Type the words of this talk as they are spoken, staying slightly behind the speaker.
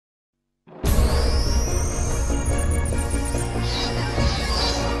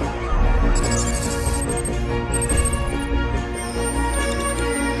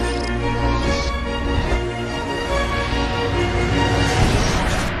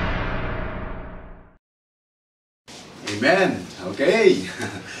Amen. Okay.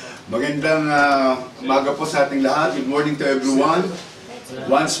 Magandang umaga po sa ating lahat. Good morning to everyone.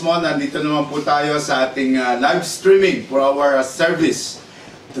 Once more, nandito naman po tayo sa ating live streaming for our service.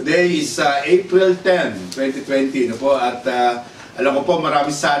 Today is April 10, 2020. No po? At alam ko po, marami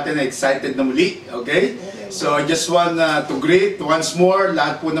sa atin na excited na muli. Okay? So, I just want to greet once more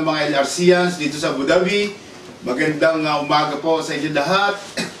lahat po ng mga LRCians dito sa Abu Dhabi. Magandang umaga po sa inyo lahat.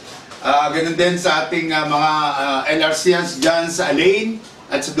 Ganun din sa ating mga LRCians dyan sa Alain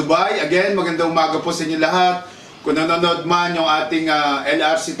at sa Dubai. Again, magandang umaga po sa inyo lahat. Kung nanonood man yung ating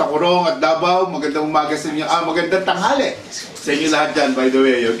LRC Takurong at Davao, magandang umaga sa inyo. Magandang tanghali sa inyo lahat dyan, by the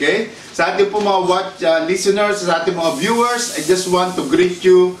way, okay? Sa ating po mga listeners, sa ating mga viewers, I just want to greet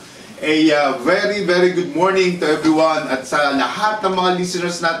you a very, very good morning to everyone. At sa lahat ng mga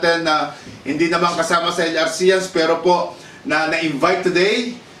listeners natin na hindi naman kasama sa LRCians, pero po na-invite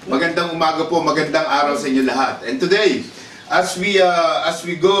today, magandang umaga po, magandang araw sa inyo lahat. And today, as we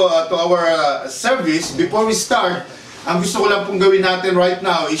go to our service, before we start, ang gusto ko lang pong gawin natin right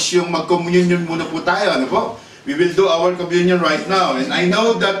now is yung mag-communion muna po tayo. Ano po? We will do our communion right now. And I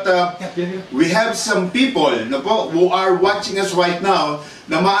know that we have some people who are watching us right now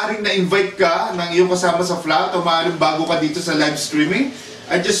na maaaring na-invite ka ng iyong kasama sa flat o maaaring bago ka dito sa live streaming.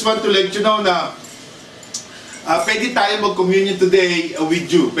 I just want to let you know na pwede tayo mag-communion today with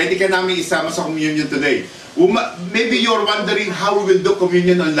you. Pwede ka namin isama sa communion today. Maybe you're wondering how we will do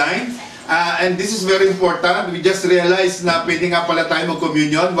communion online. And this is very important. We just realized na pwede nga pala tayo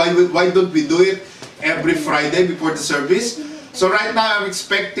mag-communion. Why don't we do it every Friday before the service? So right now, I'm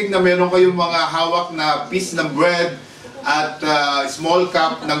expecting na meron kayong mga hawak na piece ng bread at small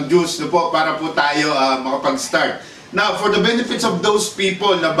cup ng juice po para po tayo makapag-start. Now, for the benefits of those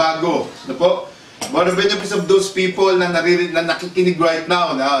people na bago, for the benefits of those people na nakikinig right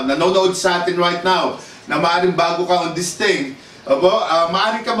now, na nanonood sa atin right now, na maaaring bago ka on this thing,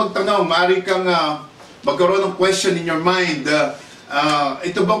 maaari ka magtanong, maaari kang magkaroon ng question in your mind.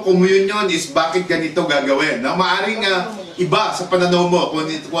 Ito bang communion is bakit ganito gagawin? Maaring iba sa pananaw mo kung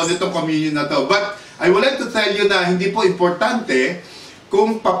ano itong communion na to. But I would like to tell you na hindi po importante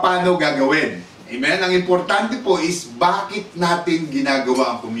kung paano gagawin. Amen? Ang importante po is bakit natin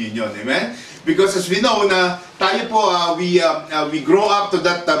ginagawa ang communion. Amen? Because as we know na tayo po, we grow up to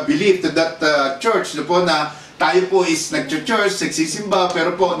that belief, to that church, na tayo po is nag-church, nagsisimba,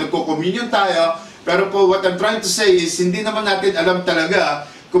 pero po nagko-communion tayo. Pero po what I'm trying to say is hindi naman natin alam talaga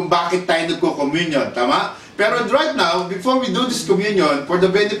kung bakit tayo nagko-communion. Tama? Pero right now, before we do this communion, for the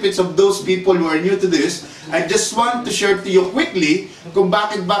benefits of those people who are new to this, I just want to share to you quickly kung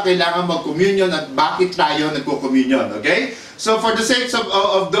bakit ba kailangan mag-communion at bakit tayo nagko-communion. Okay? So for the sake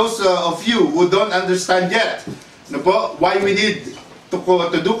of those of you who don't understand yet, why we need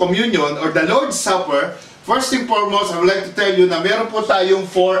to do communion or the Lord's Supper, first and foremost, I would like to tell you na meron po tayong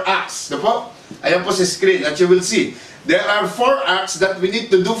 4 acts. Ayan po sa screen at you will see. There are 4 acts that we need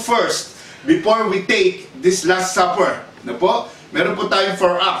to do first before we take this Last Supper. Meron po tayong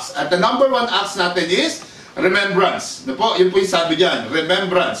 4 acts. At the number 1 acts natin is remembrance. Yun po yung sabi dyan,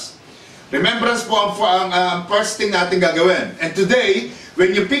 remembrance. Remembrance po ang first thing natin gagawin. And today,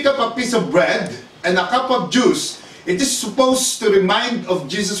 when you pick up a piece of bread and a cup of juice, it is supposed to remind of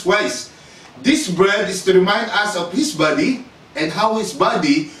Jesus Christ. This bread is to remind us of His body and how His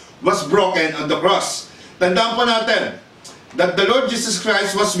body was broken on the cross. Tandaan po natin that the Lord Jesus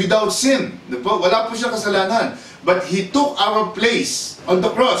Christ was without sin. Wala po siya kasalanan. But He took our place on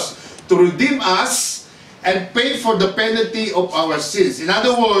the cross to redeem us and pay for the penalty of our sins. In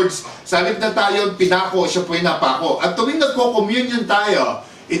other words, sa halip na tayo pinako, siya po yung napako. At tuwing nagko-communion tayo,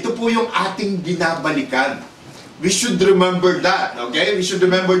 ito po yung ating binabalikan. We should remember that. Okay? We should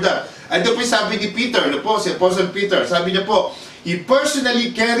remember that. At ito po yung sabi ni Peter, si Apostle Peter, sabi niya po, He personally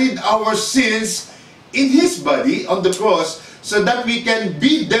carried our sins in His body on the cross so that we can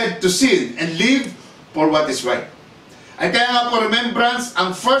be dead to sin and live for what is right. At kaya nga po, remembrance,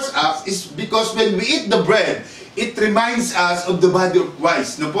 ang first act is because when we eat the bread, it reminds us of the body of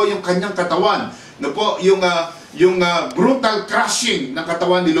Christ. Yung kanyang katawan. Yung brutal crushing ng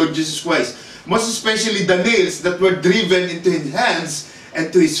katawan ni Lord Jesus Christ. Most especially the nails that were driven into His hands and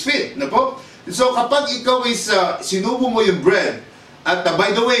to His feet. So kapag ikaw is sinubo mo yung bread, at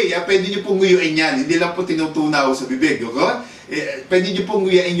by the way, pwede nyo pong nguyuin yan, hindi lang po tinutunaw sa bibig, okay? Pwede nyo pong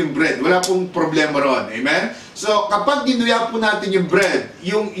nguyuin yung bread, wala pong problema ron, amen? So kapag ginuya po natin yung bread,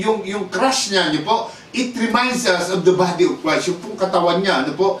 yung crush niya, it reminds us of the body of Christ, yung pong katawan niya,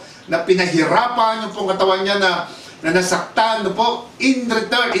 na pinahirapan, yung pong katawan niya na nasaktan, in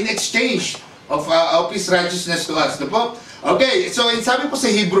return, in exchange of His righteousness to us, Okay, so sabi po sa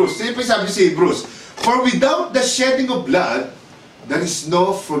Hebrews, sabi sa Hebrews, For without the shedding of blood, there is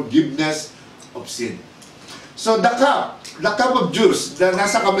no forgiveness of sin. So the cup of juice na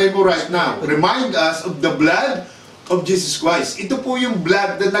nasa kamay mo right now, remind us of the blood of Jesus Christ. Ito po yung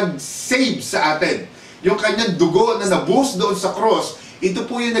blood na nag-save sa atin. Yung kanyang dugo na nabuhos doon sa cross, ito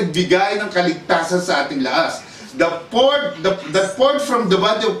po yung nagbigay ng kaligtasan sa ating lahat. That poured from the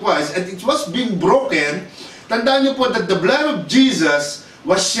body of Christ, and it was being broken. Tandaan niyo po that the blood of Jesus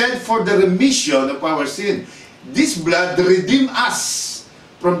was shed for the remission of our sin. This blood redeemed us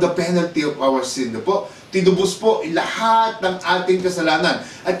from the penalty of our sin. Po, tinubos po lahat ng ating kasalanan.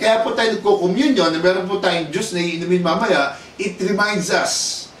 At kaya po tayo nagko-communion, na meron po tayong juice na iinumin mamaya, it reminds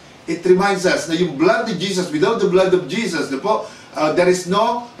us na yung blood of Jesus, without the blood of Jesus, po, there is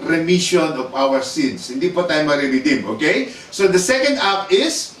no remission of our sins. Hindi po tayo mariredeem, okay? So the second act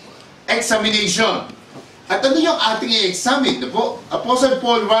is examination. At ano yung ating i-examine? Apostle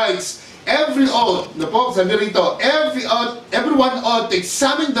Paul writes, every oath, sabi rito, everyone ought to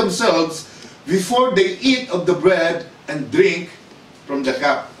examine themselves before they eat of the bread and drink from the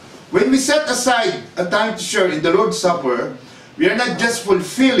cup. When we set aside a time to share in the Lord's Supper, we are not just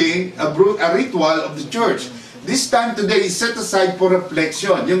fulfilling a ritual of the church. This time today is set aside for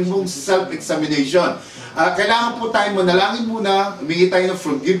reflection, yung self-examination. Kailangan po tayo manalangin muna, humingi tayo ng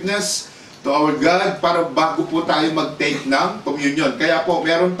forgiveness to our God para bago po tayo mag-take ng communion. Kaya po,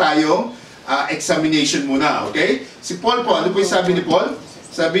 meron tayong examination muna, okay? Si Paul po, ano po yung sabi ni Paul?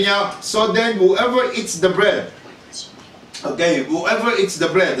 Sabi niya, so then, whoever eats the bread, okay, whoever eats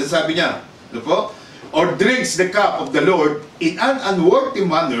the bread, sabi niya, ano po? Or drinks the cup of the Lord in an unworthy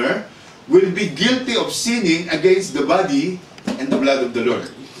manner, will be guilty of sinning against the body and the blood of the Lord.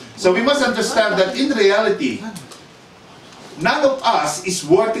 So we must understand that in reality, none of us is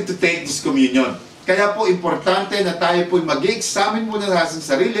worthy to take this communion. Kaya po importante na tayo po mag-examine muna sa ating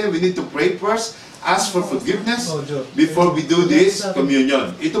sarili. We need to pray first, ask for forgiveness before we do this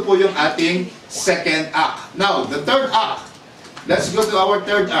communion. Ito po yung ating second act. Now, the third act, let's go to our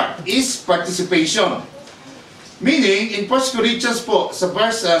third act, is participation. Meaning, in 1 Corinthians po, sa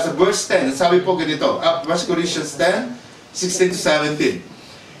verse 10, sabi po ganito, 1 Corinthians 10, 16 to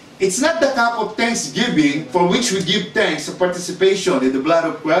 17. It's not the cup of thanksgiving for which we give thanks a participation in the blood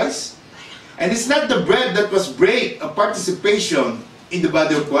of Christ. And it's not the bread that was break a participation in the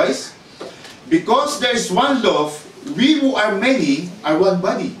body of Christ. Because there is one loaf, we who are many are one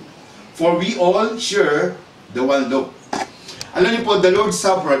body. For we all share the one loaf. Alam niyo po, the Lord's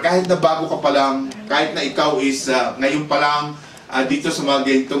Supper, kahit na bago ka pa lang, kahit na ikaw is ngayon pa lang dito sa mga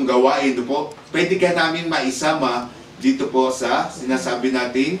ganitong gawain, po, pwede ka namin maisama dito po sa sinasabi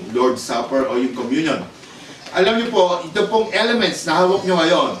nating Lord's Supper o yung communion. Alam niyo po, ito pong elements na hawak niyo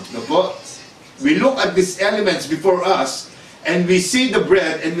ngayon, po, we look at these elements before us and we see the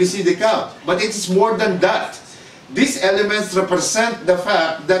bread and we see the cup. But it is more than that. These elements represent the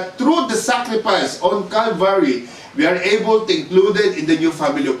fact that through the sacrifice on Calvary, we are able to include it in the new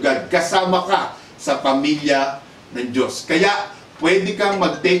family of God. Kasama ka sa pamilya ng Diyos. Kaya, pwede kang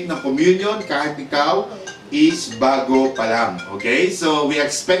mag-take ng communion kahit ikaw is bago pa lang. Okay? So, we are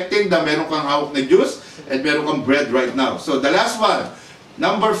expecting na meron kang hawak na juice and meron kang bread right now. So, the last one,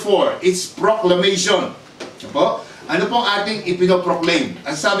 number 4, is proclamation. Ano pong ating ipinoproclaim?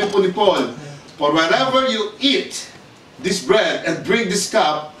 Ang sabi po ni Paul, for wherever you eat this bread and drink this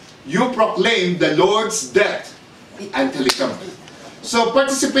cup, you proclaim the Lord's death until He comes. So,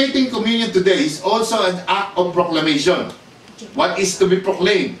 participating in communion today is also an act of proclamation. What is to be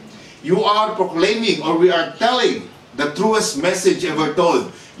proclaimed? You are proclaiming, or we are telling, the truest message ever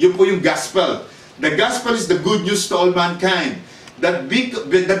told. Yun po yung gospel. The gospel is the good news to all mankind. That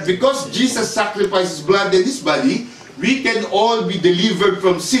because Jesus sacrificed His blood and His body, we can all be delivered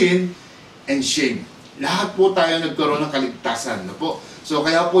from sin and shame. Lahat po tayo nagkaroon ng kaligtasan. So,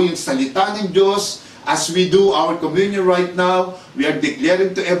 kaya po yung salita ng Diyos, as we do our communion right now, we are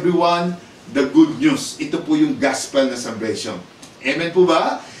declaring to everyone the good news. Ito po yung gospel na salvation. Amen po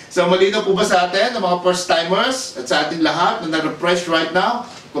ba? So, malinaw po ba sa atin, ang mga first-timers, at sa ating lahat na na-refresh right now,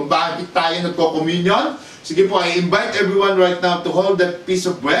 kung bakit tayo nagko-communion? Sige po, I invite everyone right now to hold that piece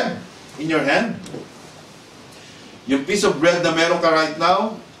of bread in your hand. Yung piece of bread na meron ka right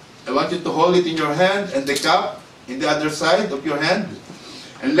now, I want you to hold it in your hand and the cup in the other side of your hand.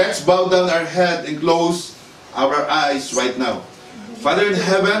 And let's bow down our head and close our eyes right now. Father in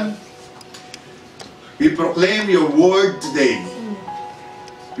heaven, we proclaim your word today.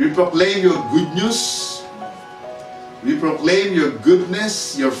 We proclaim your good news. We proclaim your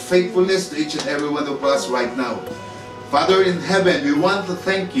goodness, your faithfulness to each and every one of us right now. Father in heaven, we want to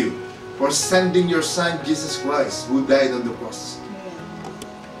thank you for sending your Son, Jesus Christ, who died on the cross,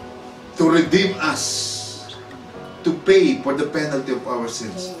 to to redeem us, to pay for the penalty of our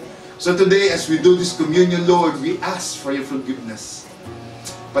sins. So today, as we do this communion, Lord, we ask for your forgiveness.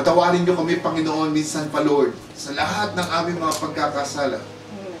 Patawarin niyo kami, Panginoon, minsan pa, Lord, sa lahat ng aming mga pagkakasala,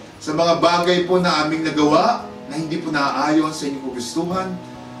 sa mga bagay po na aming nagawa na hindi po naaayon sa inyong kagustuhan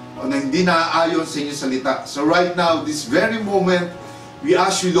o na hindi naaayon sa inyong salita. So right now, this very moment, we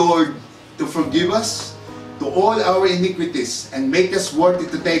ask you, Lord, to forgive us to all our iniquities and make us worthy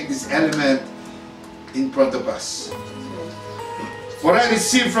to take this element in front of us. For I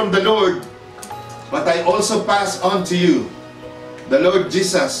received from the Lord what I also pass on to you. The Lord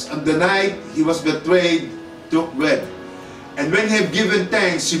Jesus, on the night he was betrayed, took bread. And when he had given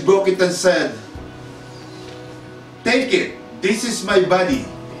thanks, he broke it and said, "Take it, this is my body,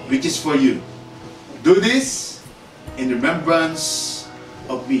 which is for you. Do this in remembrance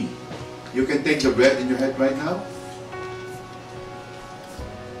of me." You can take the bread in your hand right now.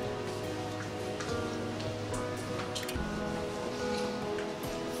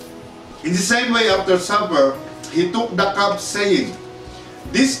 In the same way, after supper, he took the cup, saying,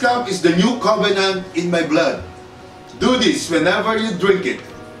 "This cup is the new covenant in my blood. Do this whenever you drink it,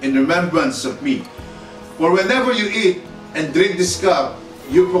 in remembrance of me. For whenever you eat and drink this cup,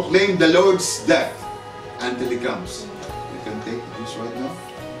 you proclaim the Lord's death until he comes." You can take this right now.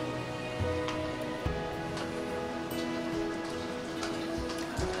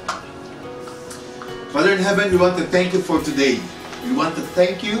 Father in heaven, we want to thank you for today. We want to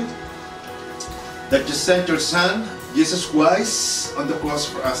thank you that you sent your Son, Jesus Christ, on the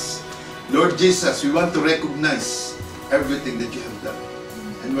cross for us. Lord Jesus, we want to recognize everything that you have done.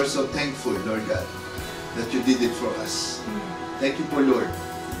 And we're so thankful, Lord God, that you did it for us. Thank you for Lord.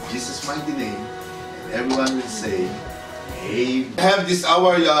 In Jesus' mighty name, and everyone will say, Amen. I have this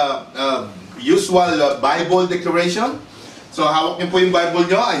our usual Bible declaration. So hawak niyo po yung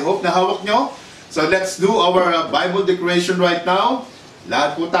Bible niyo. I hope na hawak niyo. So let's do our Bible declaration right now.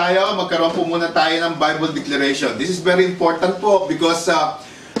 Lahat po tayo, magkaroon po muna tayo ng Bible declaration. This is very important po because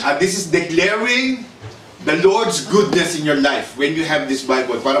this is declaring the Lord's goodness in your life when you have this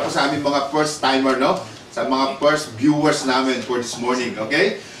Bible. Para po sa aming mga first timer, no? Sa mga first viewers namin for this morning,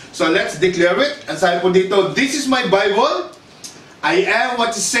 okay? So let's declare it. Ang sabi po dito, "This is my Bible. I am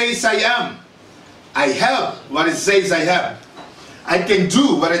what it says I am. I have what it says I have. I can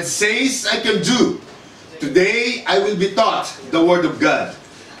do what it says I can do. Today, I will be taught the Word of God.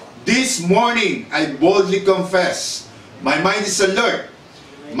 This morning, I boldly confess. My mind is alert.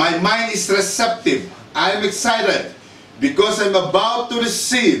 My mind is receptive. I am excited because I'm about to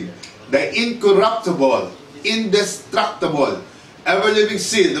receive the incorruptible, indestructible, ever-living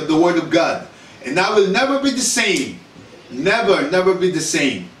seal of the Word of God. And I will never be the same. Never, never be the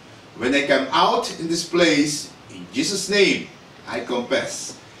same. When I come out in this place, in Jesus' name, I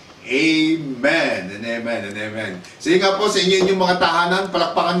confess." Amen and amen and amen. Sige nga po sa inyo yung mga tahanan,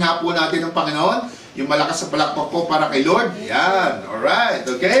 palakpakan nga po natin ng Panginoon. Yung malakas sa palakpak po para kay Lord. Yan. Alright.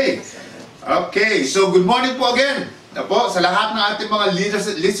 Okay. Okay. So good morning po again. Na po sa lahat ng ating mga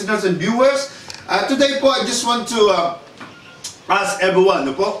listeners and viewers. Today po, I just want to ask everyone,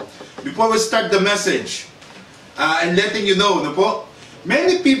 no po, before we start the message, and letting you know, no po,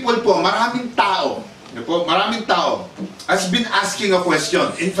 many people po, maraming tao, has been asking a question.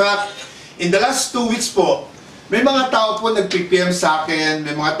 In fact, in the last 2 weeks po, may mga tao po nag-PM sa akin,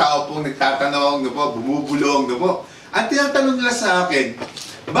 may mga tao po nagtatanong, no po, bumubulong, no po. At tinatanong nila sa akin,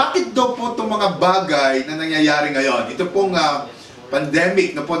 bakit daw po itong mga bagay na nangyayari ngayon, ito pong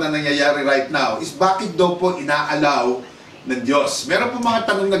pandemic na po na nangyayari right now, is bakit daw po inaalaw ng Diyos? Meron po mga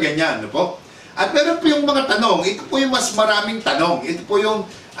tanong na ganyan, no po. At meron po yung mga tanong, ito po yung mas maraming tanong, ito po yung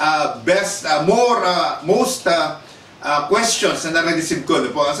most questions na nare-receive ko.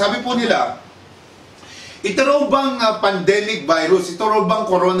 No po. Sabi po nila, ito raw bang pandemic virus, ito raw bang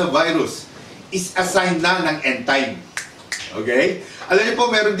coronavirus is a sign na ng end time? Okay? Alam niyo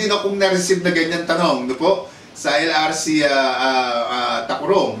po, meron din akong na-receive na ganyan tanong, no po, sa LRC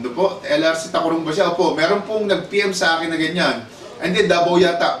Takurong, no po? LRC Takurong ba siya? Opo, meron pong nag-PM sa akin na ganyan. And then, Davao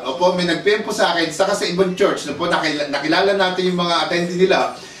yata. Opo, may nag-PM po sa akin, saka sa ibang church, no po, nakilala natin yung mga attendee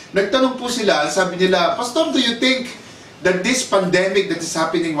nila. Nagtanong po sila, sabi nila, "Pastor, do you think that this pandemic that is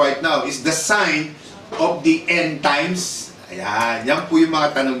happening right now is the sign of the end times?" Ayan, yan po yung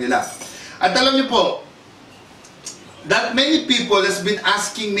mga tanong nila. At alam niyo po, that many people has been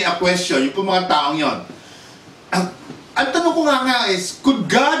asking me a question, yung po mga taong yon. Ang tanong ko nga is, could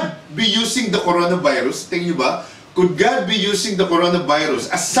God be using the coronavirus? Tingin niyo ba? Could God be using the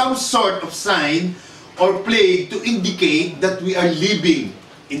coronavirus as some sort of sign or plague to indicate that we are living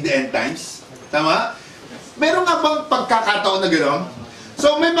in the end times? Tama? Meron nga bang pagkakataon na gano'n?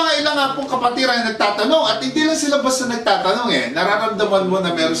 So may mga ilang nga pong kapatiran na nagtatanong at hindi lang sila basta nagtatanong eh. Nararamdaman mo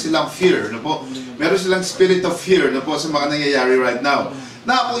na meron silang fear, no po? Meron silang spirit of fear, no po, sa mga nangyayari right now.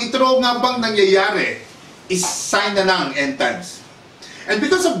 Na kung ito nga bang nangyayari is sign na ng end times. And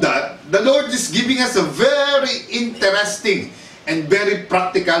because of that, the Lord is giving us a very interesting and very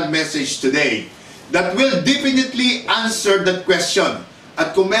practical message today that will definitely answer that question.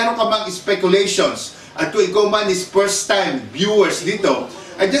 At kung meron ka mang speculations, at kung ikaw man is first time viewers dito,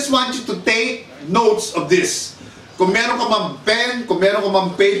 I just want you to take notes of this. Kung meron ka mang pen, kung meron ka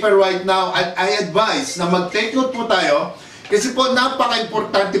mang paper right now, I advise na mag-take note po tayo kasi po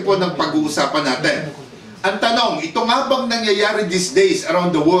napaka-importante po ng pag-uusapan natin. Ang tanong, ito nga bang nangyayari these days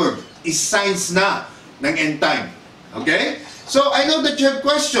around the world is signs na ng end time. Okay? So, I know that you have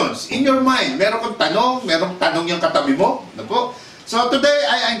questions in your mind. Meron kang tanong, merong tanong yung katabi mo. Ano po? So, today,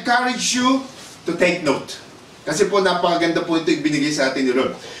 I encourage you to take note. Kasi po, napakaganda po ito ibinigay sa atin ni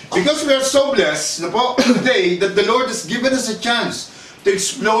Lord. Because we are so blessed, na po, today, that the Lord has given us a chance to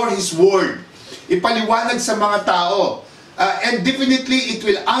explore His Word. Ipaliwanag sa mga tao. And definitely, it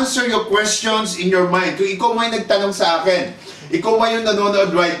will answer your questions in your mind. Kung ikaw may nagtanong sa akin, ikaw may yung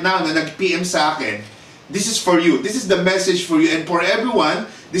nanonood right now na nag-PM sa akin, this is for you. This is the message for you. And for everyone,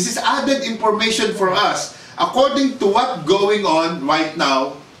 this is added information for us according to what going on right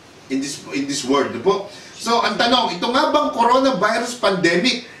now in this world. So, ang tanong, ito nga bang coronavirus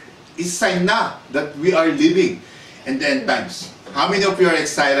pandemic is sign na that we are living in the end times? How many of you are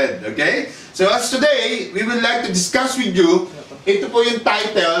excited? Okay? So, as today, we would like to discuss with you, ito po yung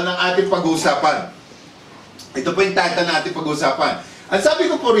title ng ating pag-uusapan. Ito po yung title ng ating pag-uusapan. Ang sabi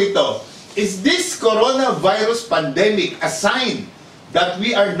ko po rito, is this coronavirus pandemic a sign that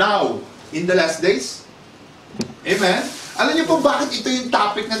we are now in the last days? Amen? Alam niyo po bakit ito yung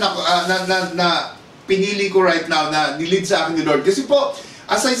topic na pinili ko right now, na nilid sa akin ni Lord? Kasi po,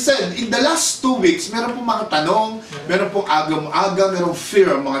 as I said, in the last 2 weeks, meron pong mga tanong, meron pong agam-aga, merong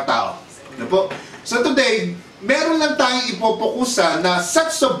fear ang mga tao. Ano po? So today, meron lang tayong ipopokusan na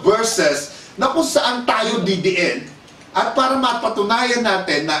sets of verses na kung saan tayo didiin at para mapatunayan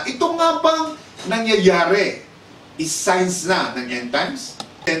natin na ito nga bang nangyayari is signs na ng end times?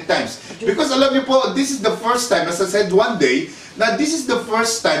 End times. Because alam niyo po, this is the first time, as I said one day, na this is the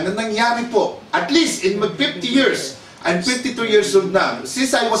first time na nangyari po, at least in my 50 years, I'm 52 years old na,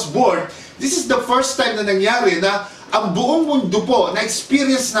 since I was born, this is the first time na nangyari na ang buong mundo po,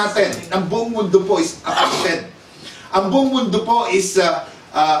 na-experience natin, ang buong mundo po is affected. Ang buong mundo po is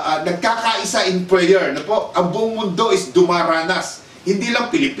nagkakaisa in prayer. Na po, ang buong mundo is dumaranas. Hindi lang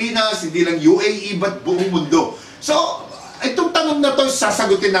Pilipinas, hindi lang UAE, but buong mundo. So, itong tanong na to,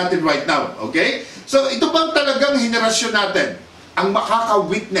 sasagutin natin right now. Okay? So, ito bang talagang henerasyon natin ang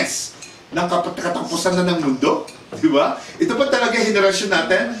makaka-witness ng katapusan na ng mundo? Diba? Ito ba talaga henerasyon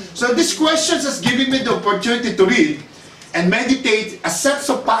natin? So, these questions has given me the opportunity to read and meditate a set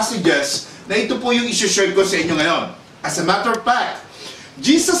of passages na ito po yung isi-share ko sa inyo ngayon. As a matter of fact,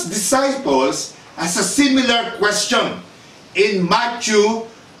 Jesus' disciples has a similar question in Matthew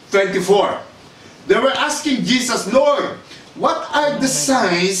 24. They were asking Jesus, Lord, what are the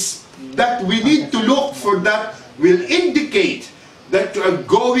signs that we need to look for that will indicate that you are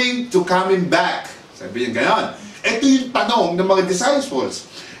going to coming back? Sabi niya ganon. Ito yung tanong ng mga disciples.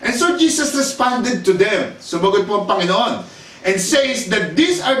 And so Jesus responded to them. Sumagot po ang Panginoon. And says that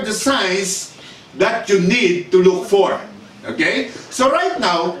these are the signs that you need to look for. Okay? So right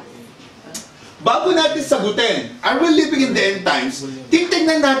now, bago natin sagutin, are we living in the end times?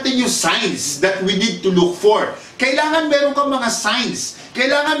 Titignan natin yung signs that we need to look for. Kailangan meron kang mga signs.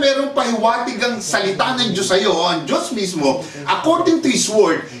 Kailangan meron pahiwatig ang salita ng Diyos sa'yo, ang Diyos mismo, according to His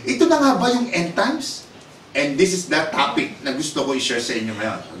Word. Ito na nga ba yung end times? And this is that topic na gusto ko i-share sa inyo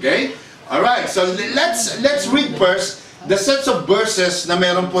ngayon. Okay? Alright, so let's read first the sets of verses na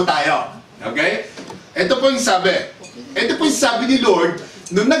meron po tayo. Okay? Ito po yung sabi. Ito po yung sabi ni Lord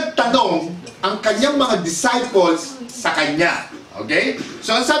nung nagtanong ang kanyang mga disciples sa kanya. Okay?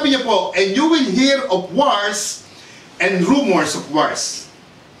 So ang sabi niya po, and you will hear of wars and rumors of wars.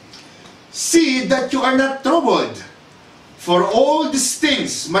 See that you are not troubled, for all these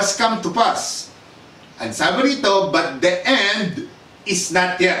things must come to pass. And sabi rito, but the end is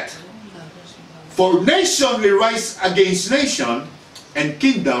not yet. For nation will rise against nation, and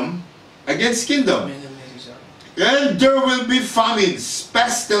kingdom against kingdom. And there will be famines,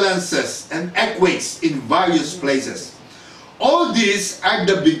 pestilences, and earthquakes in various places. All these are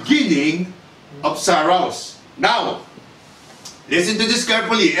the beginning of sorrows. Now, listen to this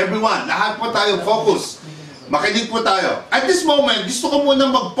carefully, everyone. Lahat po tayo focus. Makinig po tayo. At this moment, gusto ko muna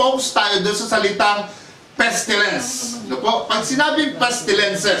mag-focus tayo doon sa salitang pestilence. No po? Pag sinabi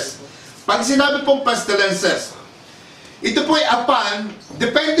pong pestilences, ito po ay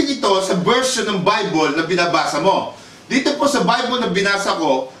depending ito sa version ng Bible na binabasa mo. Dito po sa Bible na binasa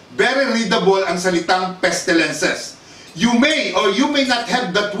ko, very readable ang salitang pestilences. You may or you may not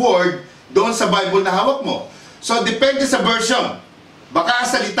have that word doon sa Bible na hawak mo. So, depende sa version. Baka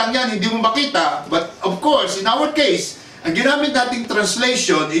salitang yan, hindi mo makita. But, of course, in our case, ang ginamit nating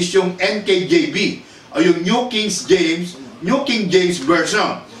translation is yung NKJV o yung New King James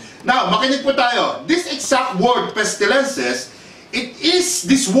Version. Now, makinig po tayo. This exact word, pestilences, it is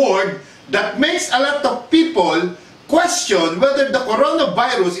this word that makes a lot of people question whether the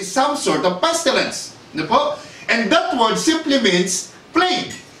coronavirus is some sort of pestilence. Ano po? And that word simply means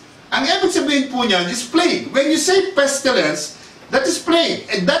plague. Ang ibig sabihin po niyan is plague. When you say pestilence, that is plague.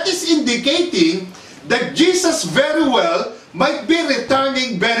 And that is indicating that Jesus very well might be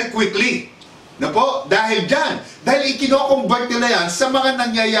returning very quickly. Na po? Dahil dyan. Dahil ikino-convert nila yan sa mga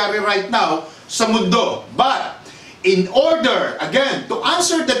nangyayari right now sa mundo. But, in order, again, to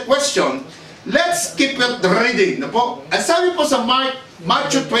answer that question, let's keep it reading. Na po? Ang sabi po sa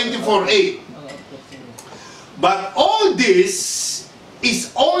Matthew 24:8, but all this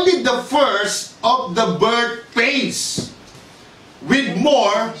is only the first of the birth pains, with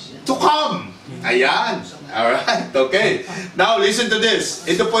more to come. Ayan. Alright, okay. Now, listen to this.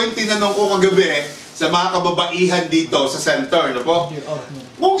 Ito po yung tinanong ko kagabi sa mga kababaihan dito sa center. No po?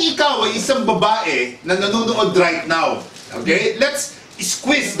 Kung ikaw ay isang babae na nanonood right now, okay? Let's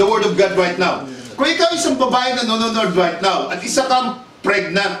squeeze the word of God right now. Kung ikaw ay isang babae na nanonood right now at isa kang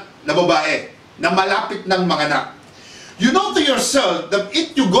pregnant na babae na malapit ng manganak, you know to yourself that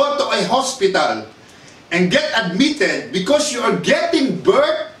if you go to a hospital and get admitted because you are getting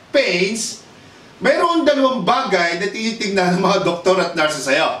birth pains, mayroon dalawang bagay na tinitingnan ng mga doktor at nurses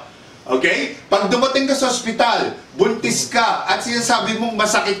sa'yo. Okay? Pag dumating ka sa ospital, buntis ka, at sinasabi mong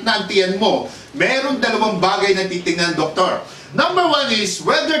masakit na ang tiyan mo, mayroon dalawang bagay na titingnan ng doktor. Number one is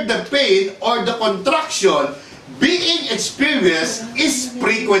whether the pain or the contraction being experienced is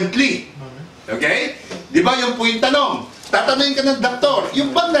frequently. Okay? Di ba yung po yung tanong? Tatanungin ka ng doktor,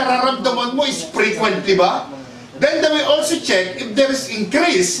 yung bang nararamdaman mo is frequently ba? Then they will also check if there is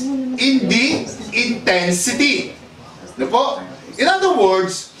increase in the intensity. Ano po? In other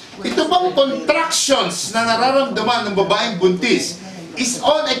words, ito bang contractions na nararamdaman ng babaeng buntis is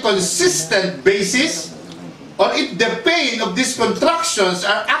on a consistent basis? Or if the pain of these contractions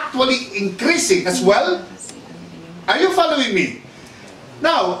are actually increasing as well? Are you following me?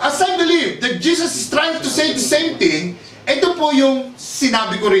 Now, as I believe that Jesus is trying to say the same thing, ito po yung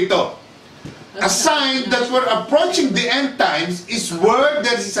sinabi ko rito. A sign that we're approaching the end times is where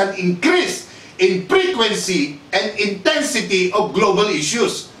there is an increase in frequency and intensity of global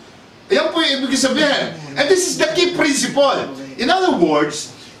issues. Ayan po yung ibig sabihin. And this is the key principle. In other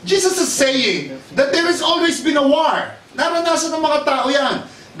words, Jesus is saying that there has always been a war. Naranasan ng mga tao yan.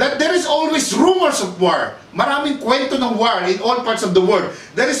 That there is always rumors of war. Maraming kwento ng war in all parts of the world.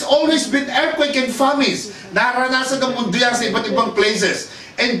 There has always been earthquake and famines. Naranasan ng mundo yan sa iba't ibang places.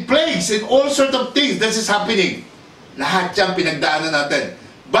 And plagues and all sorts of things that is happening. Lahat yan pinagdaanan natin.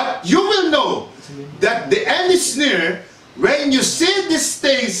 But you will know that the end is near when you see these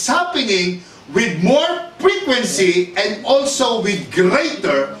things happening with more frequency and also with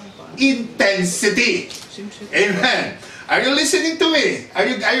greater intensity. Amen. Are you listening to me? Are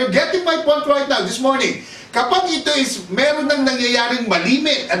you getting my point right now this morning? Kapag ito is meron nang nangyayaring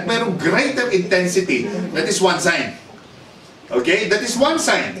malimit at merong greater intensity, that is one sign. Okay? That is one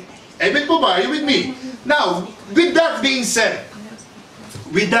sign. Amen po ba? Are you with me? Now, with that being said,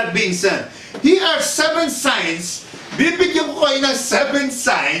 here are 7 signs. Bibigyan ko kayo ng 7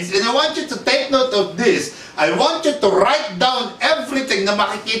 signs, and I want you to take note of this. I want you to write down everything na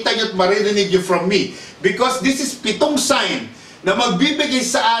makikita nyo at maririnig nyo from me. Because this is 7 sign na magbibigay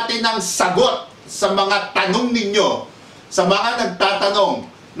sa atin ng sagot sa mga tanong ninyo, sa mga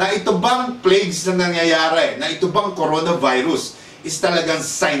nagtatanong, na ito bang plagues na nangyayari, na ito bang coronavirus is talagang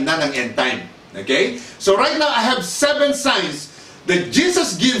sign na ng end time. Okay? So right now, I have 7 signs that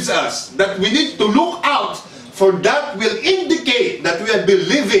Jesus gives us that we need to look out for, that will indicate that we have been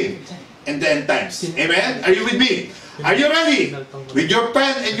living in the end times. Amen? Are you with me? Are you ready? With your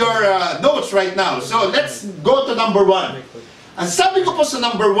pen and your notes right now. So let's go to number 1. Ang sabi ko po sa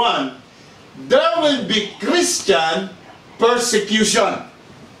number 1, there will be Christian persecution.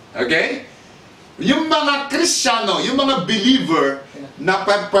 Okay? Yung mga Kristiyano, yung mga believer na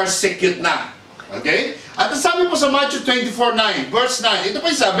persecute na. Okay? At sabi po sa Matthew 24:9, verse 9, ito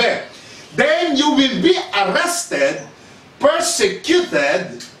po yung sabi, then you will be arrested,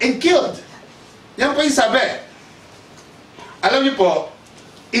 persecuted, and killed. Yan po yung sabi. Alam niyo po,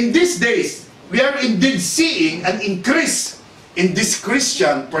 in these days, we are indeed seeing an increase in this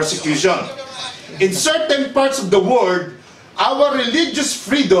Christian persecution. In certain parts of the world, our religious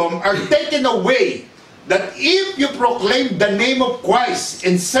freedom are taken away. That if you proclaim the name of Christ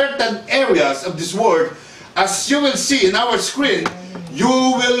in certain areas of this world, as you will see in our screen, you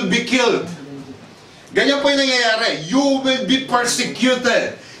will be killed. Ganyan po yung nangyayari. You will be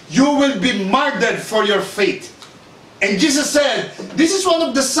persecuted. You will be murdered for your faith. And Jesus said, this is one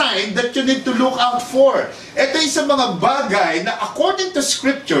of the signs that you need to look out for. Ito yung sa mga bagay na according to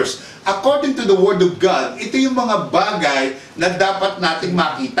scriptures, according to the Word of God, ito yung mga bagay na dapat nating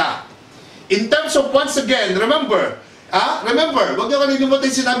makita. In terms of, once again, remember, wag niyo kalimutan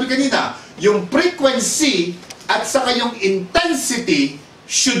yung sinabi kanina, yung frequency at saka yung intensity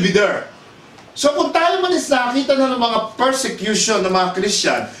should be there. So kung tayo man is nakakita na ng mga persecution ng mga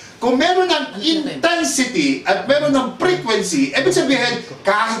Christian, kung meron ng intensity at meron ng frequency, ibig sabihin,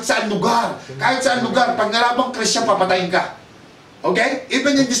 kahit saan lugar, pag nalabang Christian, papatayin ka. Okay?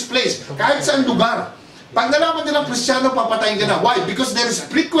 Even in this place, kahit saan lugar, pag nalaman nilang Kristiyano, papatayin ka na. Why? Because there is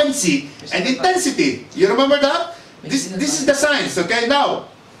frequency and intensity. You remember that? This is the signs. Okay? Now,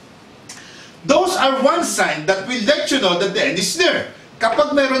 those are one sign that will let you know that the end is near.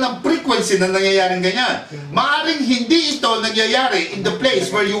 Kapag mayroon ng frequency na nangyayaring ganyan, maaring hindi ito nangyayari in the place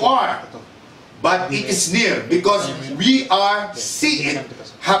where you are. But it is near because we are seeing it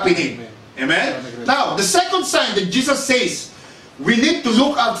happening. Amen? Now, the second sign that Jesus says we need to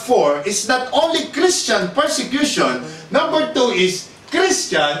look out for is not only Christian persecution, number 2 is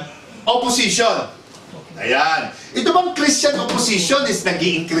Christian opposition. Ayan. Ito bang Christian opposition is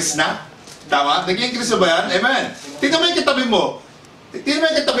nag-i-increase na? Tama? Nag-i-increase na ba yan? Amen. Tingnan mo yung katabi mo. Tingnan mo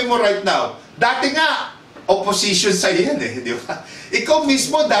yung katabi mo right now. Dati nga, opposition sa'yo yan eh. Di ba? Ikaw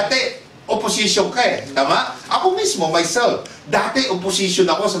mismo dati, opposition ka eh. Tama? Ako mismo, myself. Dati, opposition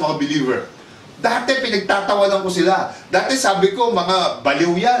ako sa mga believer. Dati, pinagtatawanan ko sila. Dati, sabi ko, mga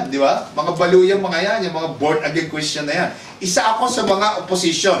baliw yan. Di ba? Mga baliw yan, mga yan. Yung mga born-again Christian na yan. Isa ako sa mga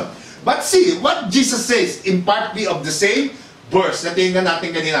opposition. But see, what Jesus says in part B of the same verse na tingnan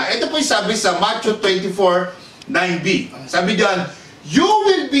natin kanina. Ito po yung sabi sa Matthew 24:9b. Sabi diyan, you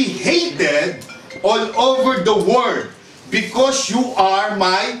will be hated all over the world because you are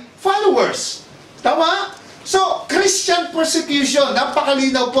my followers. Tama? So, Christian persecution,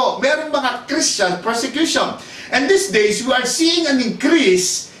 napakalinaw po. Meron mga Christian persecution. And these days, we are seeing an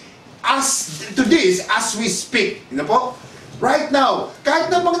increase as we speak. You know po? Right now,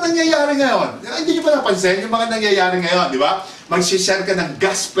 kahit na mga nangyayari ngayon, hindi nyo ba napansin yung mga nangyayari ngayon, di ba? Magsishare ka ng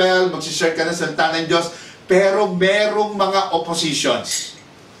gospel, magsishare ka ng salita ng Diyos, pero merong mga oppositions.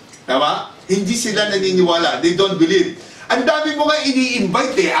 Tama? Hindi sila naniniwala. They don't believe. Ang dami mo nga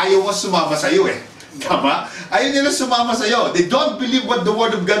ini-invite eh, ayaw mo sumama sa'yo eh. Tama? Ayaw nila sumama sa'yo. They don't believe what the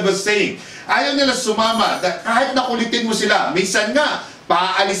Word of God was saying. Ayaw nila sumama. Kahit nakulitin mo sila, minsan nga,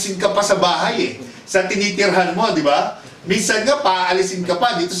 paalisin ka pa sa bahay eh. Sa tinitirhan mo, di ba? Minsan nga, paalisin ka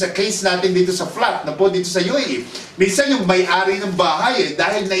pa dito sa case natin dito sa flat na po dito sa UAE. Minsan yung may-ari ng bahay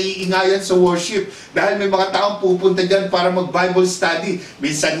dahil naiingayan sa worship, dahil may mga taong pupunta dyan para mag-Bible study.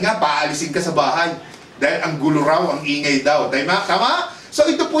 Minsan nga, paalisin ka sa bahay dahil ang gulo raw, ang ingay daw. Tama? So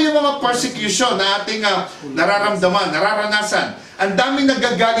ito po yung mga persecution na ating nararamdaman, nararanasan. Ang daming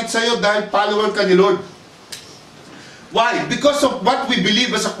nagagalit sa'yo dahil follower ka ni Lord. Why? Because of what we believe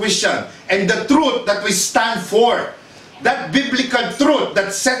as a Christian and the truth that we stand for. That biblical truth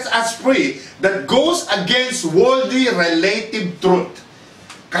that sets us free, that goes against worldly relative truth.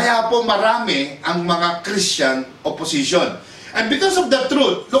 Kaya po marami ang mga Christian opposition. And because of the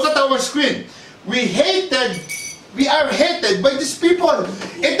truth, look at our screen. We are hated by these people.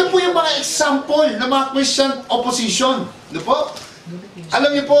 Ito po yung mga example ng mga Christian opposition. Ano po?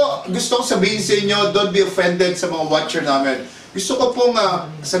 Alam niyo po, gusto ko sabihin sa inyo, don't be offended sa mga watcher namin. Gusto ko pong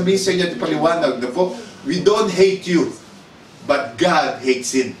sabihin sa inyo at ipaliwanag na po, we don't hate you. But God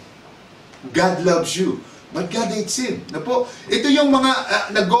hates sin. God loves you. But God hates sin. Na po, ito yung mga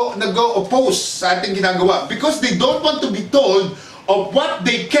nag-oppose sa ating ginagawa because they don't want to be told of what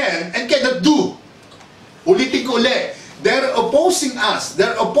they can and cannot do. Ulitin ko ulit. They're opposing us.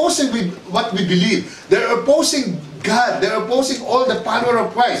 They're opposing with what we believe. They're opposing God. They're opposing all the power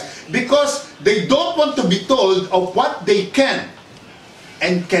of Christ because they don't want to be told of what they can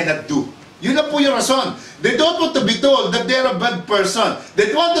and cannot do. Yun na po yung rason. They don't want to be told that they're a bad person.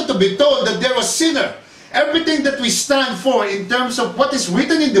 They wanted to be told that they're a sinner. Everything that we stand for in terms of what is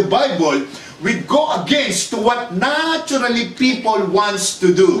written in the Bible, we go against to what naturally people wants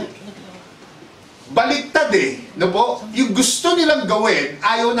to do. baliktad no po? Yung gusto nilang gawin,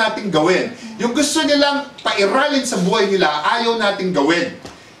 ayaw nating gawin. Yung gusto nilang pairalin sa buhay nila, ayaw nating gawin.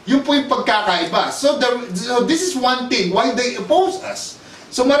 Yun po yung pagkakaiba. So this is one thing why they oppose us.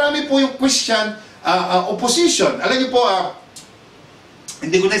 So marami po yung Christian opposition. Alam niyo po,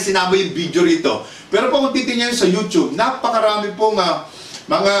 hindi ko na sinama yung video rito. Pero po kung titingnan sa YouTube, napakarami pong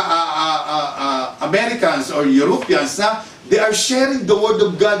mga Americans or Europeans na they are sharing the Word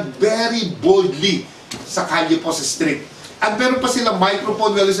of God very boldly sa kalye po sa street. At meron pa silang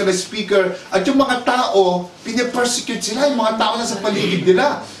microphone, meron silang speaker, at yung mga tao, pinipersecute sila, yung mga tao na sa paligid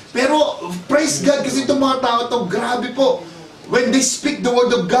nila. Pero, praise God, kasi itong mga tao to, grabe po. When they speak the Word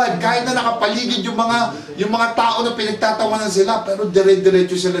of God, kahit na nakapaligid yung mga tao na pinagtatawanan sila, pero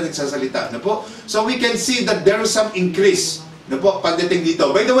dire-diretso sila nagsasalita. Na po? So we can see that there is some increase na po pagdating dito.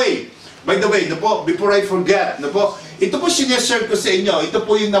 By the way, na po, before I forget, na po, ito po sineshare ko sa inyo, ito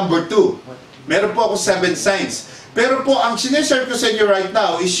po yung number 2. Meron po ako 7 signs. Pero po, ang sineshare ko sa inyo right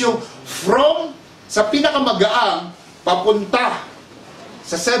now is yung from sa pinakamagaang papunta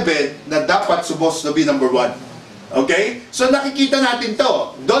sa 7 na dapat supposed to be number 1. Okay? So nakikita natin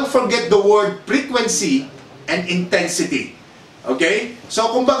to. Don't forget the word frequency and intensity. Okay?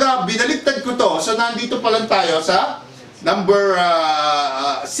 So kumbaga, binaliktad ko to. So nandito pa lang tayo sa number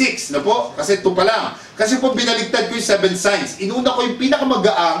 6 na po. Kasi ito pa lang. Kasi po binaliktad ko yung 7 signs. Inuna ko yung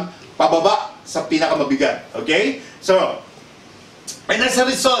pinakamagaang pababa sa pinakamabigat. Okay? So, and as a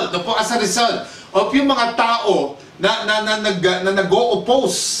result, no po, as a result of yung mga tao na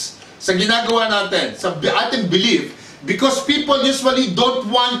nag-o-oppose sa ginagawa natin, sa ating belief, because people usually don't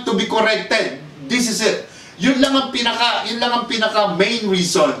want to be corrected. This is it. Yun lang ang pinaka main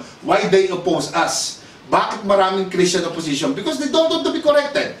reason why they oppose us. Bakit maraming Christian opposition? Because they don't want to be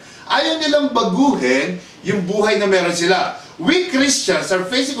corrected. Ayaw nilang baguhin yung buhay na meron sila. We Christians are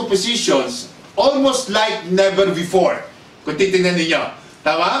facing oppositions almost like never before. Kung titingnan ninyo.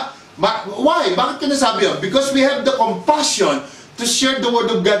 Tama? Why? Bakit ko nasabi yun? Because we have the compassion to share the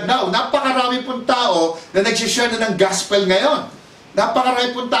Word of God now. Napakarami pong tao na nagsishare na ng gospel ngayon.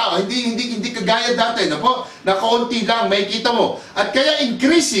 Napakarami pong tao. Hindi kagaya dati. Na kaunti lang, makikita mo. At kaya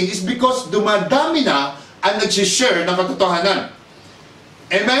increasing is because dumadami na ang nagsishare ng katotohanan.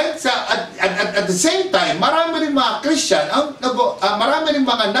 Amen? At the same time, marami rin mga Christian, marami rin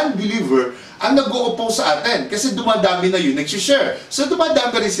mga non-believer ang nag-o-oppose sa atin. Kasi dumadami na yun nagsishare. So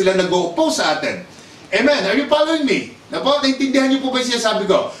dumadami rin sila nag-o-oppose sa atin. Amen? Are you following me? Naintindihan niyo po ba yung sinasabi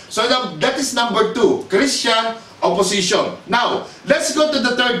ko? So that is number 2, Christian opposition. Now, let's go to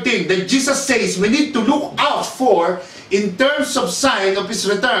the third thing that Jesus says we need to look out for in terms of sign of His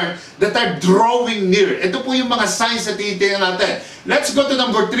return that are drawing near. Ito po yung mga signs na tinitingnan natin. Let's go to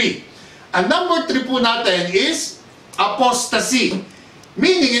number 3. Ang number 3 po natin is apostasy.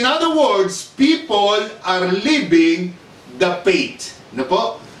 Meaning, in other words, people are leaving the faith. Ano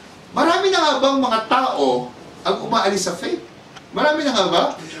po? Marami na nga bang mga tao ang umaalis sa faith? Marami na nga ba?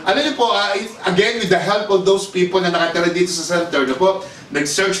 Alam niyo po, again, with the help of those people na nakatira dito sa center, no po,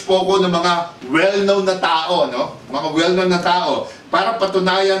 nag-search po ako ng mga well-known na tao, no? Mga well-known na tao, para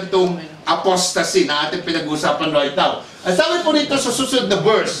patunayan tong apostasy na ating pinag-uusapan right now. Ang sabi po rito sa susunod na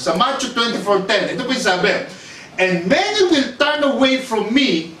verse, sa Matthew 24:10, ito po yung sabi, and many will turn away from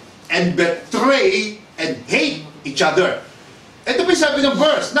me and betray and hate each other. Ito po yung sabi ng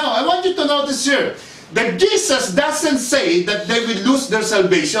verse. Now, I want you to notice here, that Jesus doesn't say that they will lose their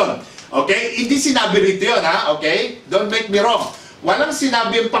salvation. Okay? Hindi sinabi rito yun, ha? Okay? Don't make me wrong. Walang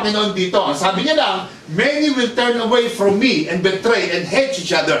sinabi ang Panginoon dito. Ang sabi niya lang, many will turn away from me and betray and hate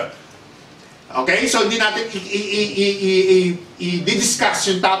each other. Okay? So, hindi natin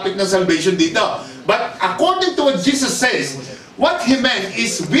i-discuss yung topic ng salvation dito. But according to what Jesus says, what He meant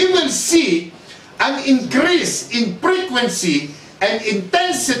is we will see an increase in frequency and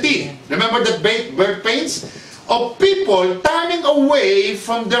intensity, remember that birth pains, of people turning away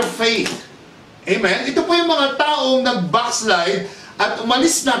from their faith. Amen? Ito po yung mga taong nag-backslide at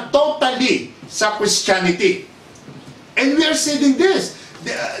umalis na totally sa Christianity. And we are seeing this.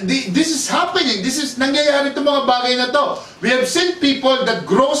 This is happening. This is nangyayari itong mga bagay na to. We have seen people that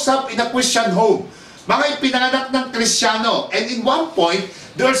grows up in a Christian home. Mga ipinanganak ng Kristiyano. And in one point,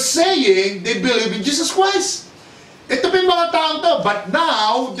 they're saying they believe in Jesus Christ. Ito po yung mga taong to. But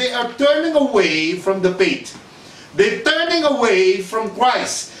now, they are turning away from the faith. They're turning away from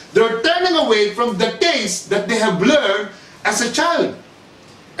Christ. They're turning away from the things that they have learned as a child.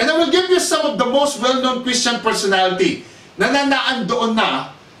 And I will give you some of the most well-known Christian personality na nanaan doon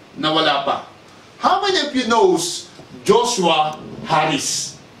na wala pa. How many of you knows Joshua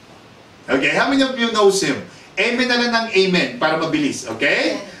Harris? Okay, how many of you knows him? Amen na lang ng amen para mabilis,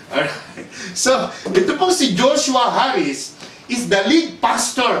 okay? Alright. So, ito pong si Joshua Harris is the lead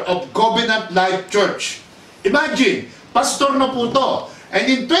pastor of Covenant Life Church. Imagine, pastor na po to. And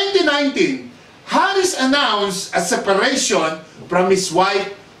in 2019, Harris announced a separation from his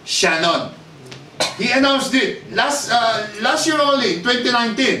wife, Shannon. He announced it last year only,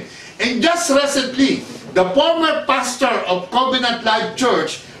 2019. And just recently, the former pastor of Covenant Life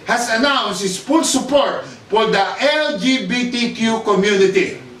Church has announced his full support for the LGBTQ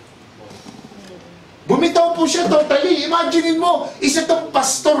community. Bumitaw po siya totally. Imagine mo, isa tong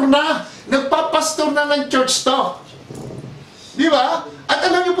pastor na, nagpapastor na ng church to. Di ba? At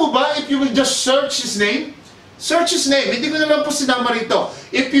alam niyo po ba, if you will just search his name, hindi ko na lang po sinama rito.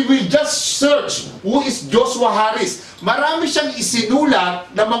 If you will just search who is Joshua Harris, marami siyang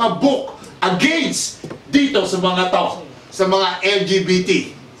isinulat na mga book against dito sa mga tao, sa mga LGBT.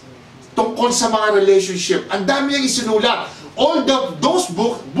 Tungkol sa mga relationship. Ang dami niyang isinulat. All those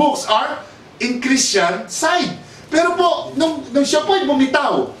books are in Christian side. Pero po, nung siya po'y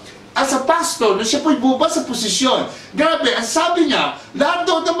bumitaw, as a pastor, nung siya po'y bumaba sa posisyon, grabe, ang sabi niya, lahat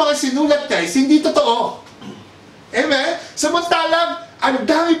doon ng mga sinulat guys, hindi totoo. Amen? Samantalang, ang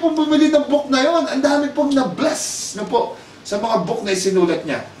dami pong bumili ng book na yon, ang dami pong na-bless na po sa mga book na isinulat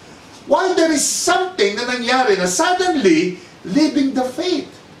niya. While there is something na nangyari na suddenly, leaving the faith.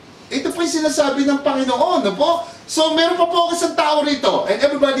 Ito po yung sinasabi ng Panginoon, no po? So, meron pa po isang tao rito, and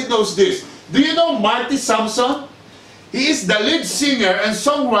everybody knows this. Do you know Marty Sampson? He is the lead singer and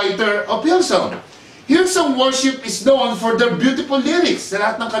songwriter of Hillsong. Hillsong worship is known for their beautiful lyrics sa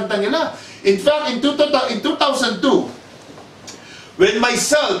lahat ng kanta nila. In fact, in 2002, when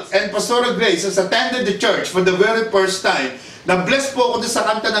myself and Pastor Grace has attended the church for the very first time, na-bless po ako sa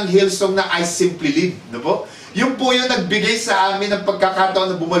kanta ng Hillsong na I Simply Live. No po? Yung po yung nagbigay sa amin ng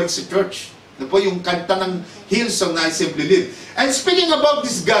pagkakataon na bumalik sa church. Ano po yung kanta ng Hillsong na I Simply Live. And speaking about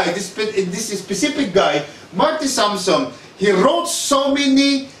this guy, this specific guy, Marty Sampson, he wrote so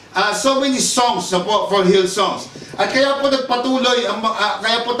many songs na po for Hillsongs. At kaya po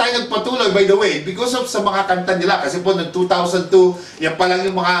kaya po tayo nagpatuloy, by the way, because of sa mga kanta nila. Kasi po noong 2002, yan pa lang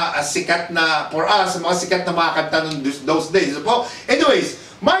yung mga sikat na, for us, mga sikat na mga kanta noong those days. So po, anyways,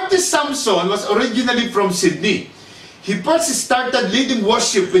 Marty Sampson was originally from Sydney. He first started leading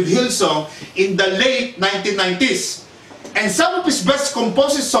worship with Hillsong in the late 1990s. And some of his best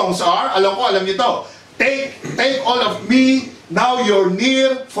composed songs are, alam niyo to, Take All of Me, Now You're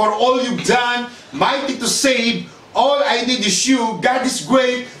Near, For All You've Done, Mighty to Save, All I Need Is You, God Is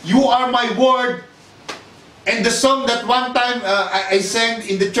Great, You Are My Word, and the song that one time I sang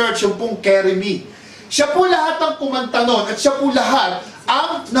in the church, yung pong Carry Me. Siya po lahat ang kumanta nun, at siya po lahat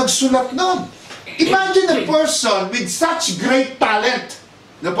ang nagsulat nun. Imagine a person with such great talent.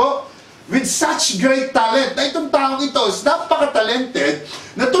 Na po? With such great talent. Na itong taong ito is napaka-talented.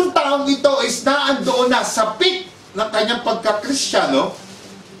 Na itong taong ito is naandoon na sa peak ng kanyang pagka-Kristyano.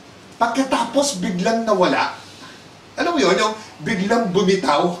 Pagkatapos biglang nawala. Alam mo yun? Yung biglang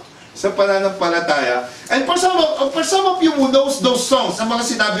bumitaw sa pananampalataya. And for some of you who knows those songs, ang mga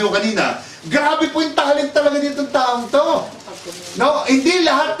sinabi ko kanina, grabe po yung talent talaga nitong taong to. No, hindi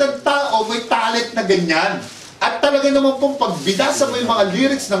lahat ng tao may talent na ganyan. At talaga naman pong pag binasa mo yung mga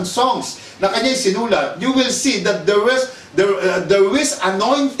lyrics ng songs na kanya'y sinulat, you will see that there is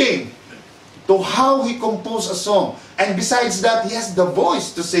anointing to how he composed a song. And besides that, he has the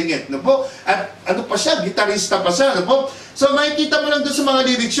voice to sing it. No po? At ano pa siya? Gitarista pa siya. No po? So makikita mo lang doon sa mga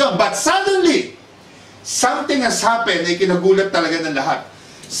lyrics yun. But suddenly, something has happened na ikinagulat talaga ng lahat.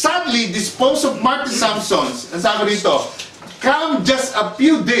 Sadly, this post of Marty Sampson, ang sabi rito, come just a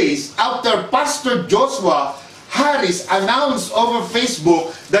few days after Pastor Joshua Harris announced over Facebook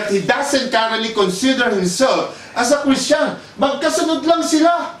that he doesn't currently consider himself as a Christian. Magkasunod lang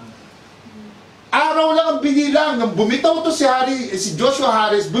sila. Araw lang ang binilang. Nang bumitaw to si Joshua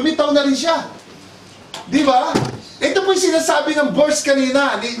Harris, bumitaw na rin siya. Di ba? Ito po yung sinasabi ng verse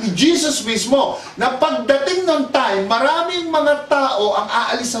kanina ni Jesus mismo, na pagdating ng time, maraming mga tao ang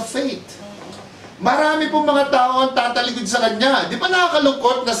aalis sa faith. Marami pong mga tao ang tatalikod sa Kanya. Di ba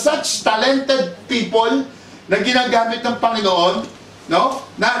nakakalungkot na such talented people na ginagamit ng Panginoon, no?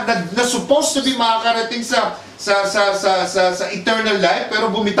 Na supposed to be makakarating sa eternal life, pero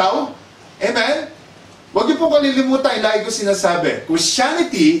bumitaw? Amen? Huwag niyo pong kalilimutan, lagi ko sinasabi,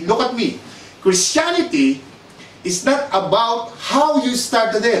 Christianity, look at me, Christianity is not about how you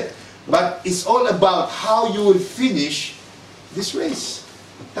started it, but it's all about how you will finish this race.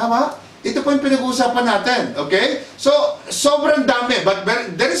 Tama? Ito po yung pinag-uusapan natin, okay? So, sobrang dami. But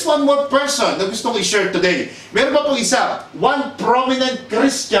there is one more person na gusto ko i-share today. Meron pa po isa. One prominent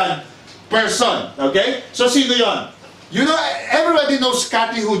Christian person, okay? So, sino yon? You know, everybody knows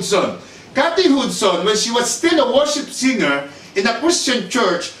Cathy Hudson. Cathy Hudson, when she was still a worship singer in a Christian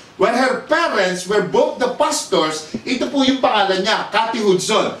church, when her parents were both the pastors, ito po yung pangalan niya, Cathy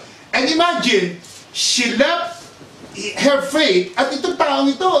Hudson. And imagine, she left her faith, at itong taong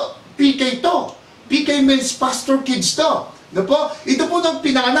ito, PK to. PK means pastor kids to. No po? Ito po nang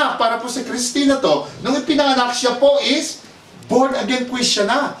pinanganak, para po sa Christina to, nung pinanganak siya po is born again Christian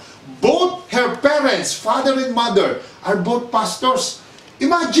na. Both her parents, father and mother, are both pastors.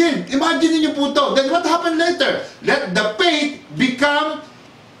 Imagine niyo po to. Then what happened later? Let the faith become,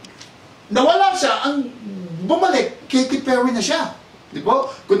 nawala siya, ang bumalik, Katy Perry na siya. Di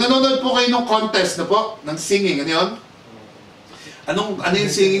po? Kung nanonood po kayo ng contest na po, ng singing, ano yun? Ano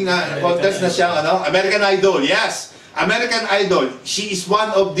yung singing contest na siya, ano? American Idol, yes. American Idol. She is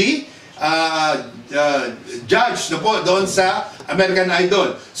one of the judge na po doon sa American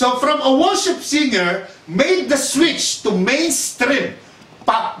Idol. So from a worship singer, made the switch to mainstream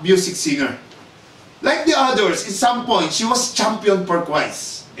pop music singer. Like the others, at some point, she was champion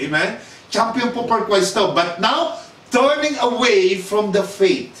porkwise. Amen? Champion po porkwise to. But now, turning away from the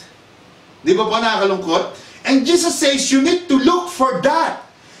faith. Di ba po nakakalungkot? And Jesus says, you need to look for that.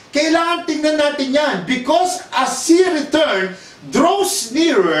 Kailangan tingnan natin yan. Because as He return, draws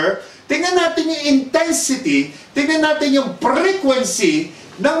nearer, tingnan natin yung intensity, tingnan natin yung frequency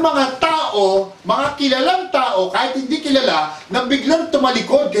ng mga tao, mga kilalang tao, kahit hindi kilala, na biglang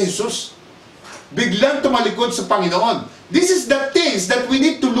tumalikod kay Jesus. Biglang tumalikod sa Panginoon. This is the things that we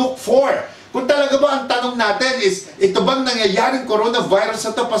need to look for. Kung talaga ba ang tanong natin is, ito bang nangyayaring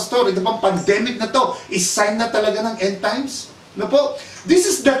coronavirus na to, Pastor? Ito bang pandemic na to? Is sign na talaga ng end times? No po? This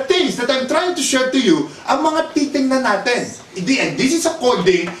is the things that I'm trying to share to you, ang mga titingnan natin. And this is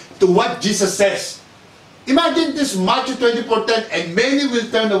according to what Jesus says. Imagine this, Matthew 24:10, and many will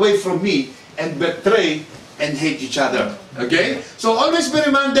turn away from me and betray and hate each other. Okay? So always be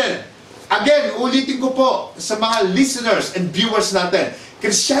reminded. Again, ulitin ko po sa mga listeners and viewers natin,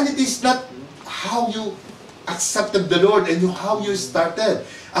 Christianity is not how you accepted the Lord and how you started.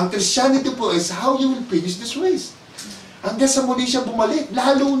 Ang Christianity po is how you will finish this race. Hanggang sa muli siya bumalik,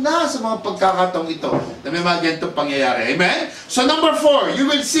 lalo na sa mga pagkakataong ito na may mga ganitong pangyayari. Amen? So number 4, you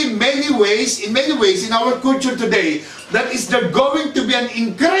will see in many ways in our culture today, that is there going to be an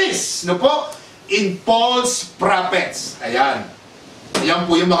increase, no po, in false prophets. Ayan. Ayan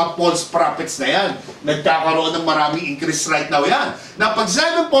po yung mga false prophets na yan. Nagkakaroon ng maraming increase right now yan. Na pag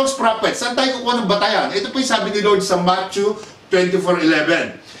sinabi ng false prophets, saan tayo kukuha ng batayan? Ito po yung sabi ni Lord sa Matthew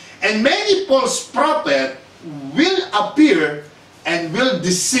 24:11. And many false prophets will appear and will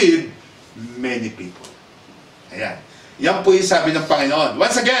deceive many people. Ayan. Yan po yung sabi ng Panginoon.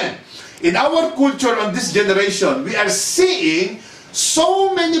 Once again, in our culture on this generation, we are seeing so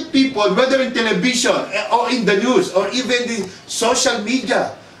many people, whether in television or in the news or even in social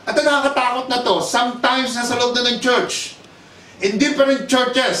media. At nakakatakot na to. Sometimes nasa loob na ng church. In different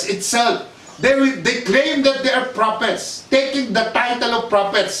churches itself, they claim that they are prophets, taking the title of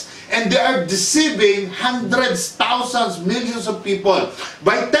prophets, and they are deceiving hundreds, thousands, millions of people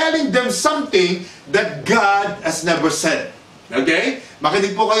by telling them something that God has never said. Okay?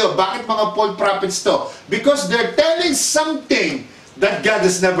 Makinig po kayo, bakit mga false prophets to? Because they're telling something that God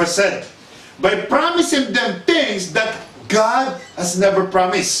has never said. By promising them things that God has never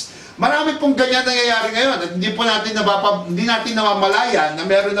promised. Marami pong ganyan nangyayari ngayon at hindi natin namamalayan na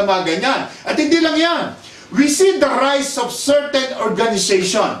meron na mga ganyan. At hindi lang yan. We see the rise of certain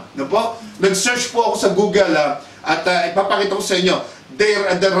organization. No po? Nag-search po ako sa Google at ipapakita ko sa inyo.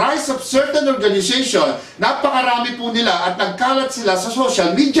 The rise of certain organization, napakarami po nila at nagkalat sila sa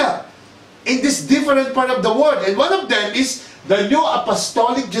social media in this different part of the world. And one of them is the New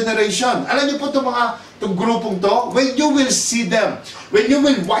Apostolic Generation. Alam niyo po itong grupong to, when you will see them, when you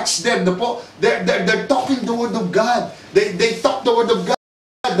will watch them, no po, they're talking the Word of God. They talk the Word of God.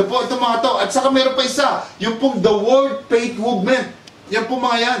 Na po, itong mga to. At saka meron pa isa, yung pong the World Faith Movement. Yan po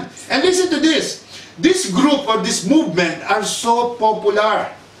mga yan. And listen to this. This group or this movement are so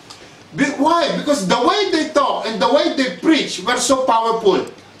popular. Why? Because the way they talk and the way they preach were so powerful.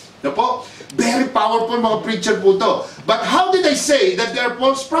 Na po? Very powerful mga preacher po to. But how did I say that they are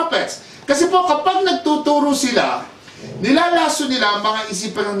false prophets? Kasi po kapag nagtuturo sila, nilalaso nila ang mga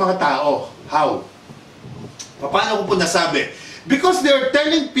isipan ng mga tao. How? Paano ko po nasabi? Because they are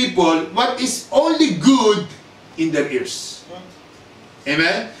telling people what is only good in their ears.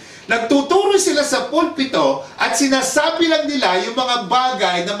 Amen? Nagtuturo sila sa pulpito at sinasabi lang nila yung mga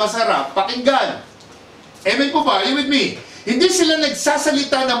bagay na masarap pakinggan. Amen po ba? Are you with me? Hindi sila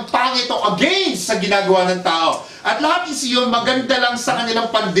nagsasalita ng pangit o against sa ginagawa ng tao. At lahat is yun maganda lang sa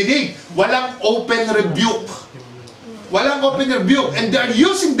kanilang pandinig. Walang open rebuke. Walang open rebuke. And they're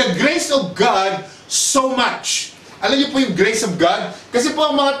using the grace of God so much. Alam niyo po yung grace of God? Kasi po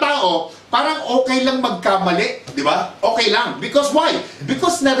ang mga tao, parang okay lang magkamali. Di ba? Okay lang. Because why?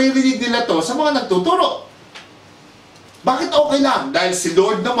 Because naririnig nila to sa mga nagtuturo. Bakit okay lang? Dahil si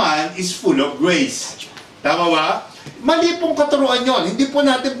Lord naman is full of grace. Tama ba? Mali pong katuruan yon. Hindi po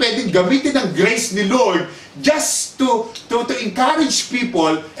natin pwedeng gamitin ang grace ni Lord just to encourage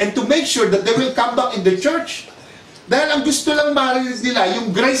people and to make sure that they will come back in the church. Dahil ang gusto lang marinig nila,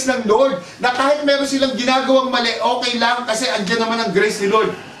 yung grace ng Lord, na kahit meron silang ginagawang mali, okay lang kasi andyan naman ang grace ni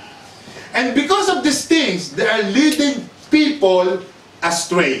Lord. And because of these things, they are leading people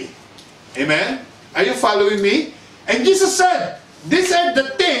astray. Amen? Are you following me? And Jesus said, these are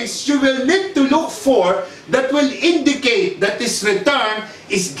the things you will need to look for that will indicate that His return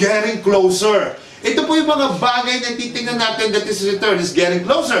is getting closer. Ito po yung mga bagay na titingnan natin that His return is getting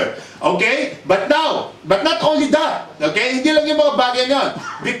closer. Okay? But not only that. Okay? Hindi lang yung mga bagay yan.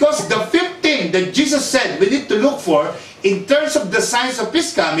 Because the fifth thing that Jesus said we need to look for in terms of the signs of His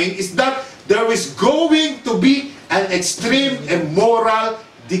coming is that there is going to be an extreme immoral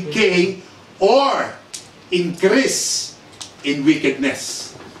decay or increase in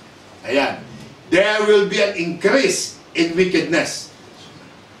wickedness. Ayan. There will be an increase in wickedness.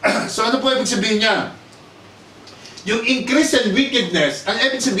 So ano po ibig sabihin niya? Yung increase in wickedness, ang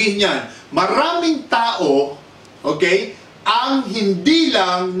ibig sabihin niyan, maraming tao, okay, ang hindi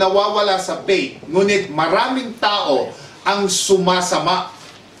lang nawawala sa faith, ngunit maraming tao ang sumasama.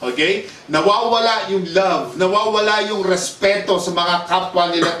 Okay? Nawawala yung love, nawawala yung respeto sa mga kapwa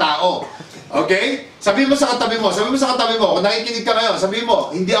nila tao. Okay? Sabi mo sa katabi mo, kung nakikinig ka ngayon, sabi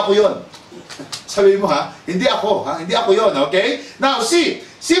mo, hindi ako yon. Sabi mo hindi ako, hindi ako yon, okay? Now, see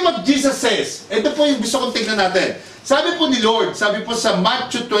what Jesus says. Ito po yung gusto kong tingnan natin. Sabi po ni Lord, sabi po sa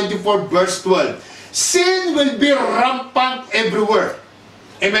Matthew 24 verse 12, sin will be rampant everywhere.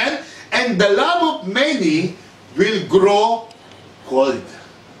 Amen? And the love of many will grow cold.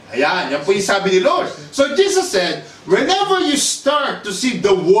 Ayan, yan po yung sabi ni Lord. So Jesus said, whenever you start to see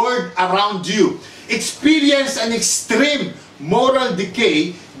the world around you experience an extreme moral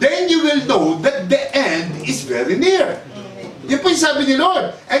decay, then you will know that the end is very near. Yan po yung sabi ni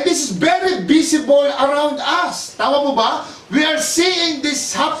Lord. And this is very visible around us. Tama po ba? We are seeing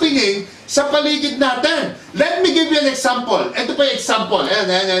this happening sa paligid natin. Let me give you an example. Ito po yung example.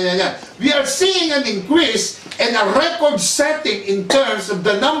 Ayan. We are seeing an increase and a record setting in terms of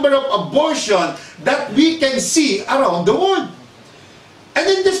the number of abortion that we can see around the world. And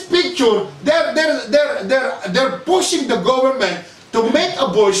in this picture, they're pushing the government to make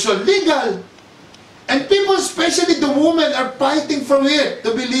abortion legal. And people, especially the women, are fighting for it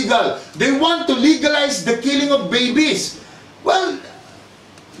to be legal. They want to legalize the killing of babies. Well,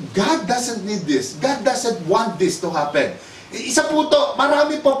 God doesn't need this. God doesn't want this to happen. Isa po to,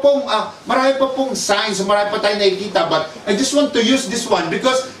 marami pa pong signs, marami pa tayong nakikita, but I just want to use this one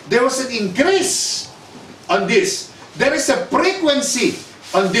because there was an increase on this. There is a frequency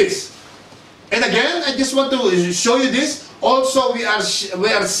on this. And again, I just want to show you this. Also, we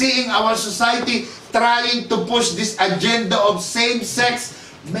are seeing our society trying to push this agenda of same-sex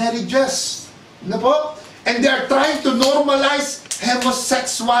marriages. Ano po? And they are trying to normalize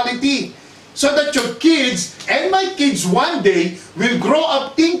homosexuality. So that your kids, and my kids one day, will grow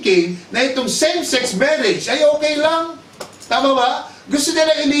up thinking na itong same-sex marriage ay okay lang. Tama ba? Gusto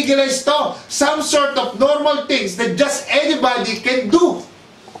nila illegalize to. Some sort of normal things that just anybody can do.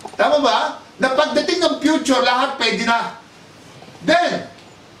 Tama ba? Na pagdating ng future, lahat pwede na. Then,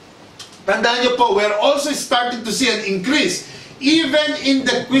 tandaan niyo po, we're also starting to see an increase even in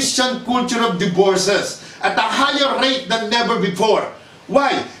the Christian culture of divorces at a higher rate than never before.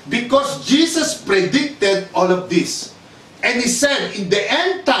 Why? Because Jesus predicted all of this. And He said, in the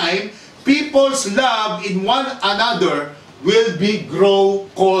end time, people's love in one another will be grow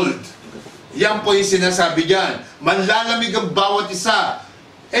cold. Yan po yung sinasabi diyan. Manlalamig ang bawat isa.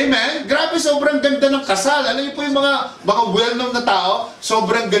 Amen? Grabe, sobrang ganda ng kasal. Alam niyo po yung mga well-known na tao,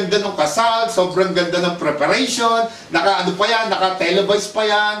 sobrang ganda ng kasal, sobrang ganda ng preparation, naka-televise pa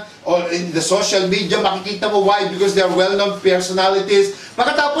yan, or in the social media, makikita mo why, because they are well-known personalities.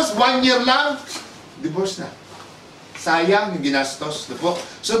 Pagkatapos, 1 year lang, divorce na. Sayang yung ginastos. Po.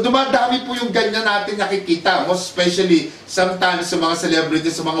 So dumadami po yung ganyan natin nakikita, most especially sometimes sa mga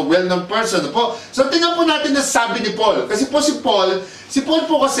celebrities, sa mga well-known person. Po. So tingnan po natin na sabi ni Paul. Kasi po si Paul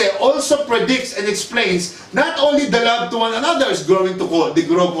po kasi also predicts and explains not only the love to one another is growing to cold, the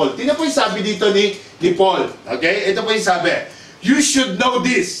grow cold. Tingnan po yung sabi dito ni Paul. Okay? Ito po yung sabi. You should know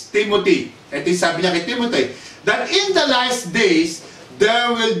this, Timothy. Ito yung sabi niya kay Timothy. That in the last days,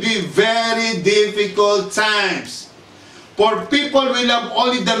 there will be very difficult times. For people will love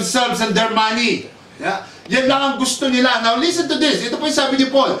only themselves and their money. Yeah? Yan lang ang gusto nila. Now listen to this. Ito po yung sabi ni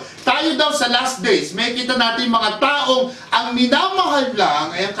Paul. Tayo daw sa last days, may kita natin mga taong ang minamahal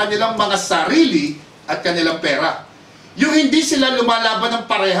lang ay ang kanilang mga sarili at kanilang pera. Yung hindi sila lumalaban ng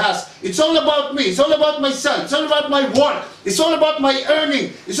parehas. It's all about me. It's all about myself. It's all about my work. It's all about my earning.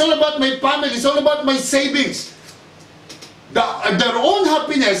 It's all about my family. It's all about my savings. Their own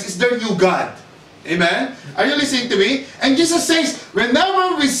happiness is their new God. Amen? Are you listening to me? And Jesus says,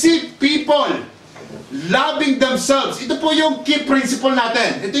 whenever we see people loving themselves, ito po yung key principle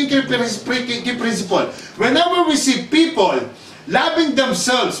natin. Ito yung key principle. Whenever we see people loving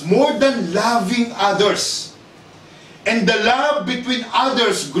themselves more than loving others, and the love between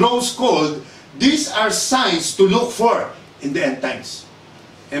others grows cold, these are signs to look for in the end times.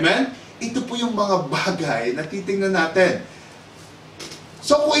 Amen? Ito po yung mga bagay na titingnan natin.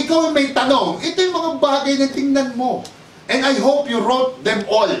 So kung ikaw may tanong, ito yung mga bagay na tingnan mo. And I hope you wrote them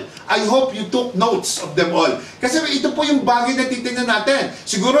all. I hope you took notes of them all. Kasi ito po yung bagay na titingnan natin.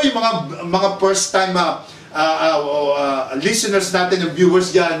 Siguro yung mga first time listeners natin and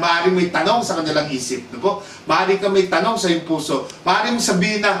viewers dyan, maaaring may tanong sa kanilang isip. No po? Maaaring ka may tanong sa iyong puso. Maaaring mong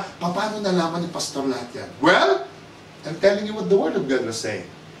sabihin na, paano nalaman ni Pastor lahat yan? Well, I'm telling you what the Word of God was saying.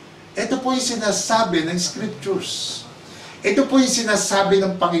 Ito po yung sinasabi ng Scriptures. Ito po yung sinasabi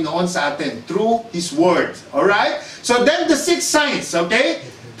ng Panginoon sa atin through His Word. Alright? So then the 6 signs, okay?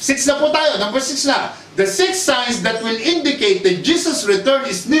 6 na po tayo. Number 6 na. The 6 signs that will indicate that Jesus' return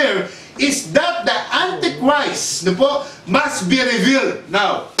is near is that the Antichrist, no po, must be revealed.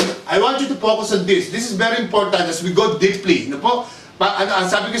 Now, I want you to focus on this. This is very important as we go deeply. No po?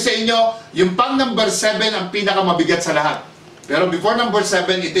 Sabi ko sa inyo, yung pang number 7 ang pinakamabigat sa lahat. Pero before number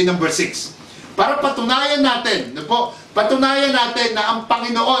 7, ito yung number 6. Para patunayan natin, no po, patunayan natin na ang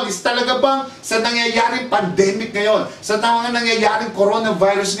Panginoon is talaga bang sa nangyayaring pandemic ngayon, sa nangyayaring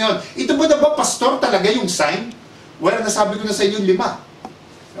coronavirus ngayon, ito ba na ba, Pastor, talaga yung sign? Well, nasabi ko na sa inyo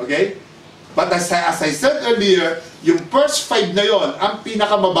 5. Okay? But as I said earlier, yung first 5 na yon ang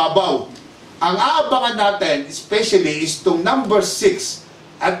pinakamababaw. Ang aabangan natin, especially, is itong number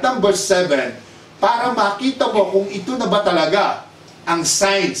 6 at number 7 para makita mo kung ito na ba talaga ang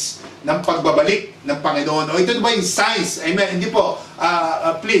signs ng pagbabalik ng Panginoon. O ito na ba yung signs? Amen. Hindi po.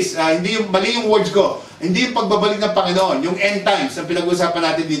 Please, hindi yung mali yung words ko. Hindi yung pagbabalik ng Panginoon. Yung end times ang pinag-usapan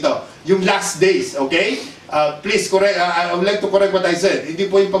natin dito. Yung last days. Okay? Please, correct. I would like to correct what I said. Hindi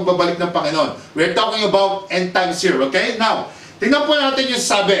po yung pagbabalik ng Panginoon. We're talking about end times here. Okay? Now, tingnan po natin yung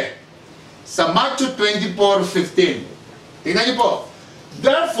sabi sa Matthew 24:15. Tingnan niyo po.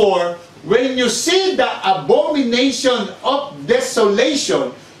 Therefore, when you see the abomination of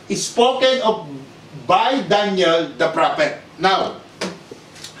desolation is spoken of by Daniel the prophet. Now,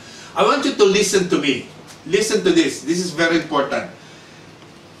 I want you to listen to me. Listen to this. This is very important.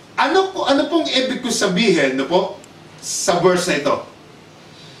 Ano pong ibig ko sabihin, no po, sa verse na ito?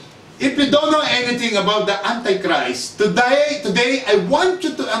 If you don't know anything about the Antichrist, today I want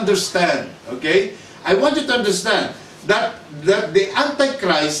you to understand, okay? I want you to understand that the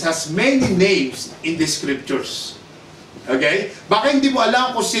Antichrist has many names in the Scriptures. Okay? Baka hindi mo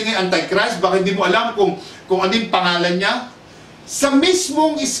alam kung sino yung Antichrist, baka hindi mo alam kung ano yung pangalan niya. Sa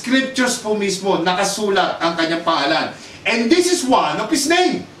mismong Scriptures po mismo, nakasulat ang kanyang pangalan. And this is one of his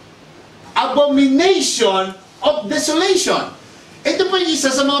name. Abomination of desolation. Ito po yung isa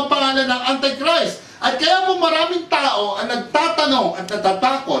sa mga pangalan ng Antichrist. At kaya po maraming tao ang nagtatanong at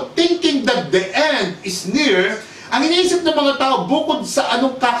natatakot, thinking that the end is near. Ang iniisip ng mga tao, bukod sa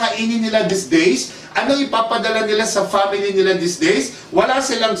anong kakainin nila these days, anong ipapadala nila sa family nila these days, wala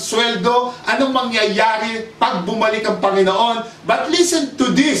silang sweldo, anong mangyayari pag bumalik ang Panginoon. But listen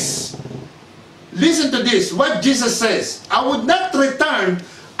to this. Listen to this. What Jesus says, I would not return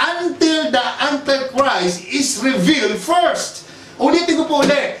until the Antichrist is revealed first. Ulitin ko po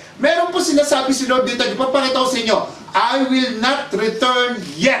ulit. Meron po sinasabi si Lord dito, ipapakita ko sa inyo, I will not return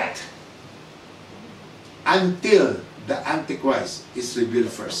yet until the Antichrist is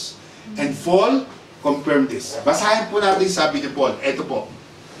revealed first. And Paul confirmed this. Basahin po natin yung sabi ni Paul. Ito po.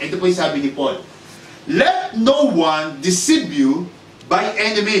 Ito po yung sabi ni Paul. Let no one deceive you by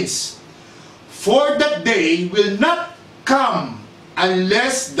any means, for that day will not come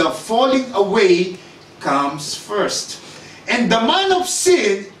unless the falling away comes first. And the man of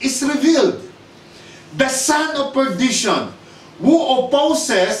sin is revealed, the son of perdition, who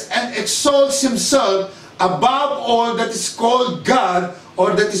opposes and exalts himself above all that is called God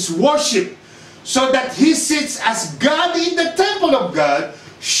or that is worshipped, so that he sits as God in the temple of God,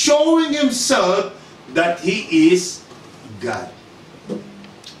 showing himself that he is God.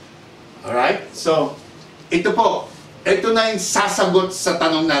 Alright? So, ito po. ito na yung sasagot sa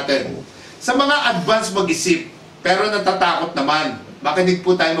tanong natin. Sa mga advanced mag-isip, pero natatakot naman, makinig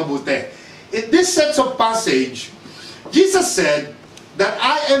po tayo mabuti. In this set of passage, Jesus said that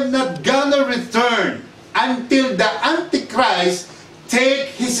I am not gonna return until the Antichrist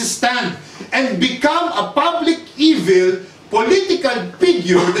take his stand and become a public evil political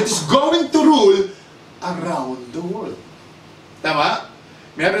figure that is going to rule around the world. Tama?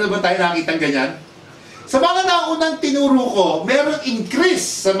 Meron na ba tayo nakitang ganyan? Sa mga naunang tinuro ko, meron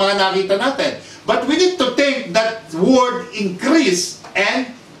increase sa mga nakita natin. But we need to take that word increase and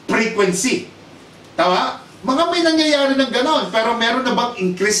frequency. Tama? Mga may nangyayari ng ganon, pero meron na bang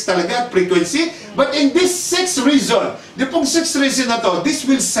increase talaga at frequency? But in this sixth reason, di pong sixth reason na to, this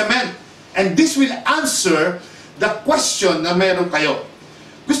will cement and this will answer the question na meron kayo.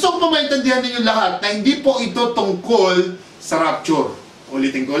 Gusto ko po maintindihan ninyo lahat na hindi po ito tungkol sa rapture.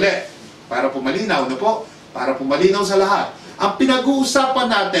 Ulitin ko ulit, para po malinaw na po, para po malinaw sa lahat. Ang pinag-uusapan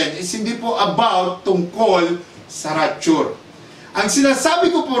natin is hindi po about tungkol sa rapture. Ang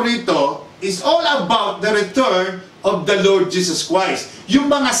sinasabi ko po rito is all about the return of the Lord Jesus Christ. Yung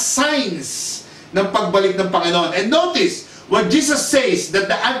mga signs ng pagbalik ng Panginoon. And notice what Jesus says that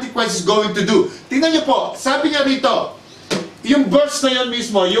the Antichrist is going to do. Tingnan niyo po, sabi niya rito, yung verse na yun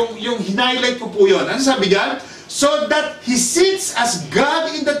mismo, yung highlight ko po yun. Ano sabi niya? So that He sits as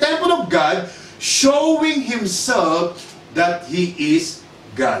God in the temple of God, showing Himself that He is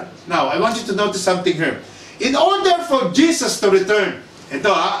God. Now, I want you to notice something here. In order for Jesus to return, ito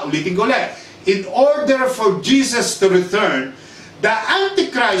ulitin ko ulit. In order for Jesus to return, the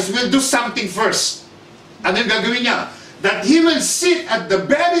Antichrist will do something first. Ano yung gagawin niya? That he will sit at the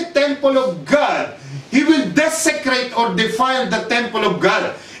very temple of God. He will desecrate or defile the temple of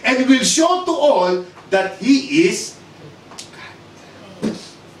God. And will show to all that He is God.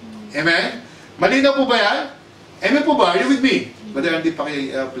 Amen? Malinaw po ba yan? Amen po ba? Are you with me? Brother Andy,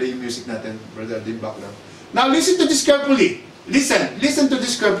 play yung music natin. Brother Andy, background. Now listen to this carefully. Listen to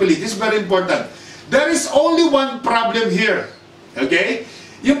this carefully. This is very important. There is only one problem here. Okay?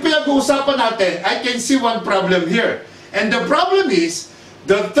 Yung pinag-uusapan natin, I can see one problem here. And the problem is,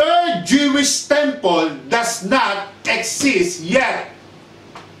 the third Jewish temple does not exist yet.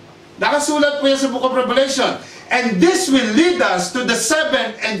 Nakasulat po yan sa Book of Revelation. And this will lead us to the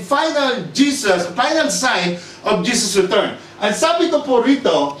seventh and final sign of Jesus' return. Ang sabi ko po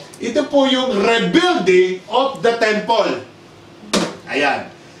rito, ito po yung rebuilding of the temple. Ayan.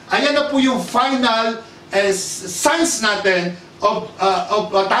 Ayan na po yung final signs natin of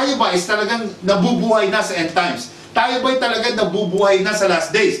tayo ba is talagang nabubuhay na sa end times. Tayo ba talagang nabubuhay na sa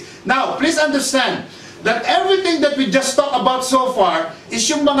last days. Now, please understand that everything that we just talked about so far is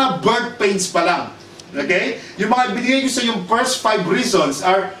yung mga birth pains pa lang. Okay? Yung mga binigay ko sa yung first 5 reasons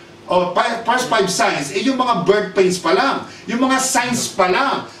are first 5 signs, yung mga birth pains pa lang. Yung mga signs pa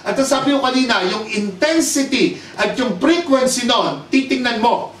lang. At sabi ko kanina, yung intensity at yung frequency nun, titingnan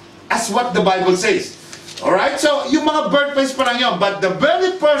mo as what the Bible says. Alright? So, yung mga birth pains pa lang yun. But the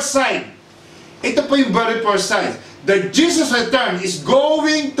very first sign, ito po yung very first sign, that Jesus' return is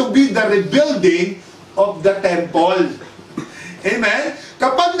going to be the rebuilding of the temple. Amen?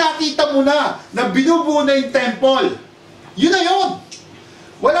 Kapag nakita mo na binubuo na yung temple, yun na yun.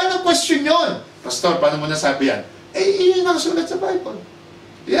 Wala nang question yun. Pastor, paano mo nasabi yan? Yun ang sulat sa Bible.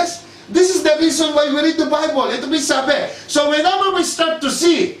 Yes? This is the reason why we read the Bible. Ito may sabi. So whenever we start to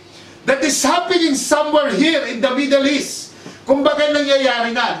see that is happening somewhere here in the Middle East, kumbaga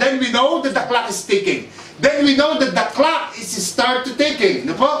nangyayari na, then we know that the clock is ticking. Then we know that the clock is start to ticking.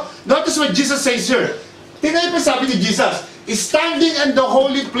 Ano po? Notice what Jesus says here. Tingnan niyo pa sabi ni Jesus, standing in the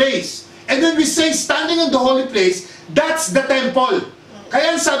holy place. And when we say standing in the holy place, that's the temple.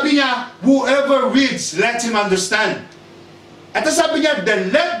 Kaya sabi niya, whoever reads, let him understand. At sabi niya, then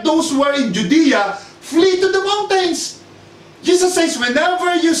let those who are in Judea flee to the mountains. Jesus says,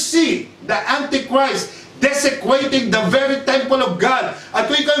 whenever you see the Antichrist desecrating the very temple of God, at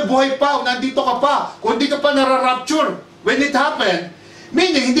kung ikaw buhay pa, o nandito ka pa, kung hindi ka pa nararapture, when it happened,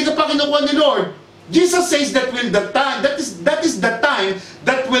 meaning, hindi ka pa kinukuha ni Lord, Jesus says that that is the time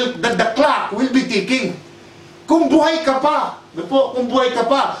that the clock will be ticking. Kung buhay ka pa, kung buhay ka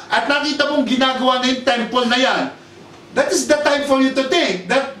pa, at nakita mong ginagawa na yung temple na yan, that is the time for you to think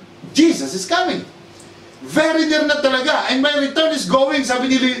that Jesus is coming. Very near na talaga. And my return is going,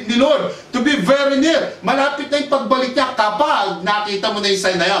 sabi ni Lord, to be very near. Malapit na yung pagbalik niya kapag nakita mo na yung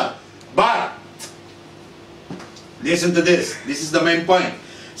sign na yan. But, listen to this. This is the main point.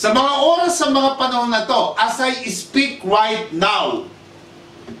 Sa mga oras, sa mga panahon na to, as I speak right now,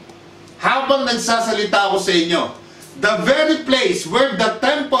 habang nagsasalita ako sa inyo, the very place where the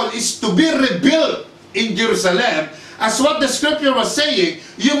temple is to be rebuilt in Jerusalem, as what the scripture was saying,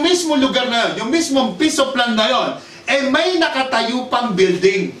 yung mismo lugar na yun, yung mismong piece of land na yun, may nakatayo pang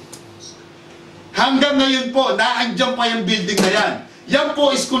building. Hanggang ngayon po, naandyan pa yung building na yan. Yan po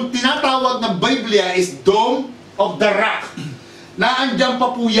is kung tinatawag ng Biblia is Dome of the Rock. Naandyan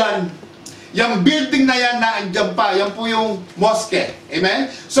pa po yan. Yung building na yan, naandyan pa. Yan po yung mosque. Amen?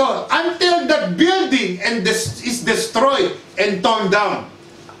 So, until that building is destroyed and torn down.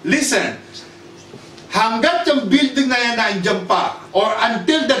 Listen, hanggat yung building na yan naandyan pa, or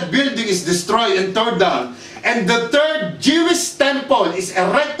until that building is destroyed and torn down, and the third Jewish temple is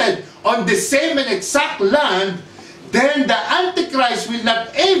erected on the same and exact land, then the Antichrist will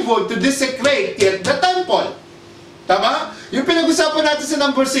not able to desecrate yet the temple. Tama? Yung pinag-usapan natin sa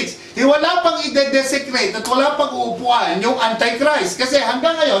number 6, wala pang ide-desecrate at wala pang uupuan yung Antichrist. Kasi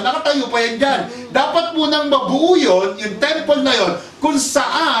hanggang ngayon, nakatayo pa yan dyan. Dapat munang mabuo yun, yung temple na yun, kung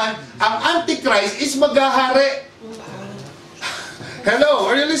saan ang Antichrist is maghahari.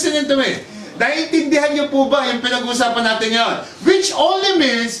 Hello, are you listening to me? Naiintindihan niyo po ba yung pinag-usapan natin yun? Which only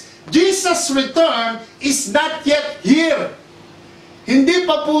means Jesus' return is not yet here. Hindi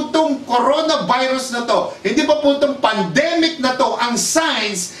pa po itong coronavirus na to, hindi pa po itong pandemic na to, ang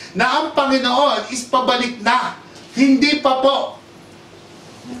signs na ang Panginoon is pabalik na. Hindi pa po.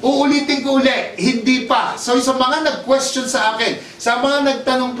 Uulitin ko uli, hindi pa. So sa mga nag-question sa akin, sa mga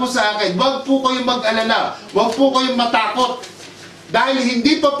nagtanong po sa akin, huwag po kayong mag-alala, huwag po kayong matakot. Dahil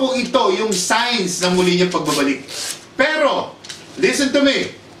hindi pa po ito yung signs na muli niyang pagbabalik. Pero, listen to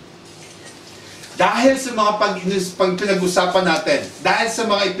me. Dahil sa mga pinag-usapan natin, dahil sa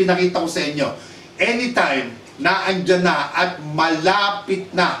mga ipinakita ko sa inyo, anytime na andyan na at malapit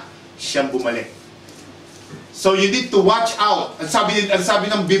na siyang bumalik. So you need to watch out. Ang sabi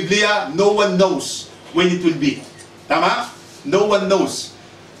ng Biblia, no one knows when it will be. Tama? No one knows.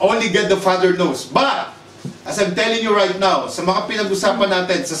 Only God the Father knows. But, as I'm telling you right now, sa mga pinag-usapan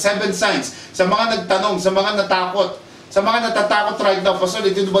natin, sa 7 signs, sa mga nagtanong, sa mga natakot, sa mga natatakot right now, Pastor,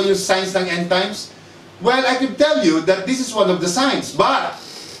 ito ba yung signs ng end times? Well, I can tell you that this is one of the signs. But,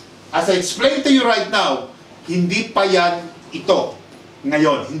 as I explained to you right now, hindi pa yan ito.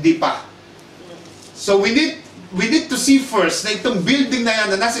 Ngayon, hindi pa. So, we need to see first na itong building na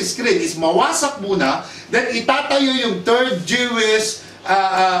yan na nasa screen is mawasak muna, then itatayo yung third Jewish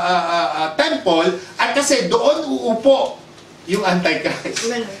temple, at kasi doon uupo yung Antichrist.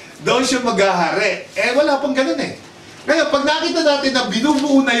 Doon siya maghahari. Wala pang ganun eh. Ngayon, pag nakita natin na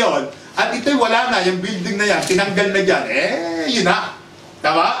binubuo na yon at ito'y wala na, yung building na yan, tinanggal na dyan, yun na.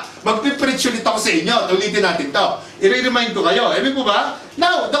 Tama? Magpipreach ulit ako sa inyo. Ulitin natin to. I-remind ko kayo. Amen po ba?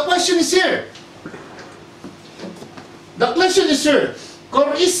 Now, the question is here. The question is here.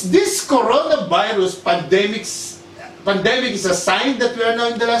 Is this coronavirus pandemic is a sign that we are now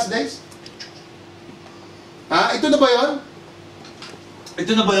in the last days? Ito na ba yun?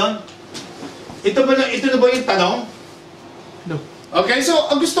 Ito na ba yun? Ito na ba yung tanong? No. Okay, so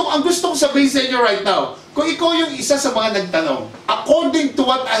ang gusto ko sabihin sa inyo right now, kung ikaw yung isa sa mga nagtanong, according to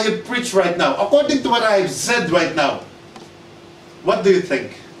what I have preached right now, according to what I have said right now, what do you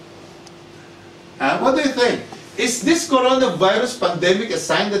think? What do you think? Is this coronavirus pandemic a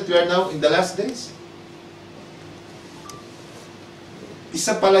sign that we are now in the last days?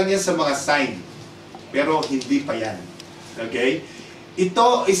 Isa pa lang yan sa mga sign, pero hindi pa yan. Okay?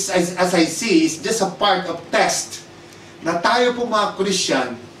 Ito is, as I see, is just a part of test na tayo po mga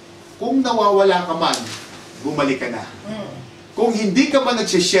Christian, kung nawawala ka man, bumalik ka na. Kung hindi ka man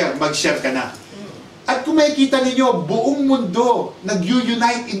nag-share, mag-share ka na. At kung makikita ninyo, buong mundo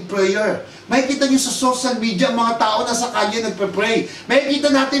nag-unite in prayer. Makikita nyo sa social media, mga tao na sa kanya nagpe-pray. Makikita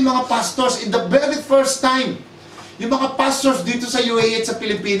natin mga pastors in the very first time. Yung mga pastors dito sa UAE at sa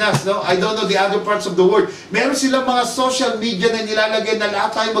Pilipinas, no? I don't know the other parts of the world. Meron silang mga social media na nilalagay na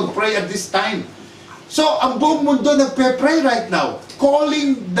lahat tayo mag-pray at this time. So, ang buong mundo nagpe-pray right now,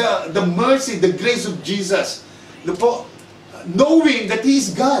 calling the mercy, the grace of Jesus. No po? Knowing that He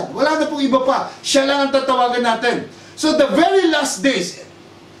is God. Wala na pong iba pa. Siya lang ang tatawagan natin. So, the very last days,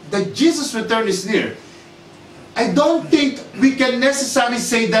 that Jesus' return is near, I don't think we can necessarily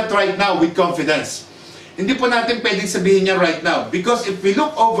say that right now with confidence. Hindi po natin pwedeng sabihin niya right now. Because if we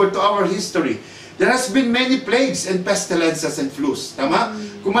look over to our history, there has been many plagues and pestilences and flus. Tama?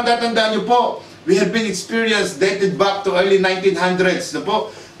 Kung matatandaan niyo po, we have been experienced dated back to early 1900s. No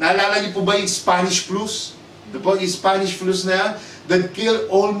po? Naalala niyo po ba yung Spanish flus? No po? Yung Spanish flus na yan that killed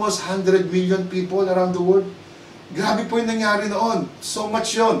almost 100 million people around the world. Grabe po yung nangyari noon. So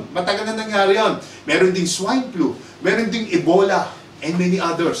much yon. Matagal na nangyari yon. Meron ding swine flu. Meron ding Ebola. And many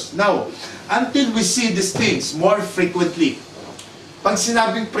others. Now, until we see these things more frequently, Pag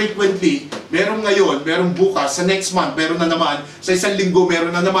sinabing frequently, meron ngayon, meron bukas, sa next month, meron na naman, sa isang linggo,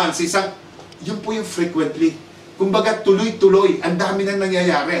 meron na naman, sa isang... Yun po yung frequently. Kumbaga, tuloy-tuloy, ang dami nang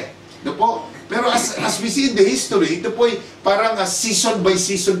nangyayari. No po? Pero as we see in the history, ito po ay parang season by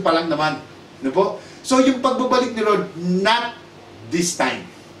season pa lang naman. No po? So yung pagbabalik ni Lord, not this time.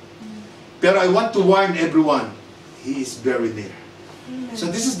 Pero I want to warn everyone, He is very near. So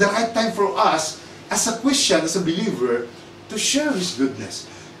this is the right time for us, as a Christian, as a believer, to share His goodness.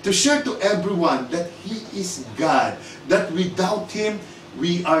 To share to everyone that He is God. That without Him,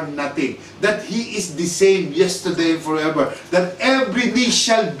 we are nothing. That He is the same yesterday and forever. That every knee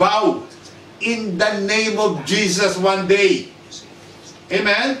shall bow in the name of Jesus one day.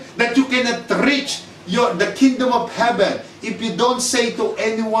 Amen? That you cannot reach the kingdom of heaven if you don't say to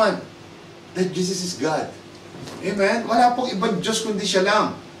anyone that Jesus is God. Amen? Wala pong ibang Diyos kundi siya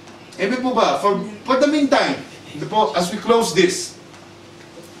lang. Amen po ba? For the meantime, po, as we close this,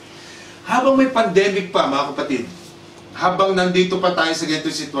 habang may pandemic pa, mga kapatid, habang nandito pa tayo sa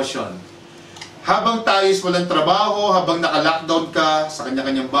ganitong sitwasyon, habang tayo is walang trabaho, habang naka-lockdown ka sa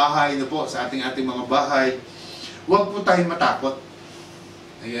kanya-kanyang bahay, po, sa ating mga bahay, huwag po tayong matakot.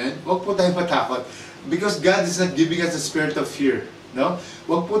 Ayan? Huwag po tayong matakot. Because God is not giving us a spirit of fear. No?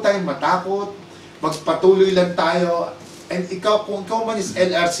 Huwag po tayong matakot. Magpatuloy lang tayo. And kung ikaw man is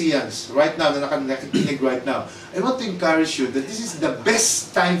LRCians, right now, na nakikinig right now, I want to encourage you that this is the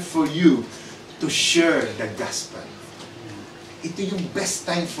best time for you to share the gospel. Ito yung best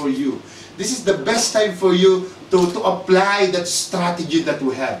time for you. This is the best time for you to apply that strategy that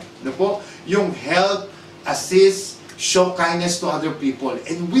we have. Ano po? Yung help, assist, show kindness to other people,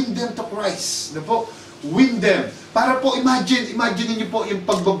 and win them to Christ. Ano po? Win them. Para po, imagine niyo po yung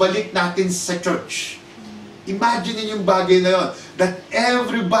pagbabalik natin sa church. Imagine niyo yung bagay na yun. That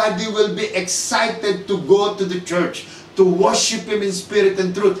everybody will be excited to go to the church, to worship Him in spirit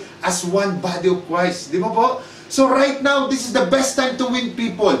and truth as one body of Christ. Di ba po? So right now, this is the best time to win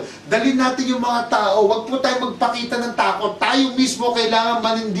people. Dalhin natin yung mga tao. Huwag po tayo magpakita ng takot. Tayo mismo kailangan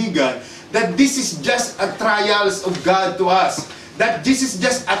manindigan that this is just a trials of God to us. That this is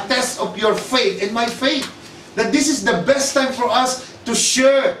just a test of your faith and my faith. That this is the best time for us to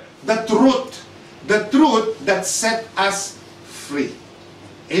share the truth. The truth that set us free.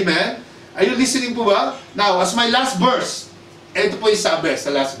 Amen? Are you listening po ba? Now, as my last verse, ito po yung sabi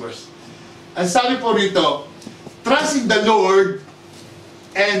sa last verse. Ang sabi po rito, trust in the Lord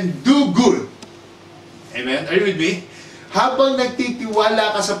and do good. Amen? Are you with me? Habang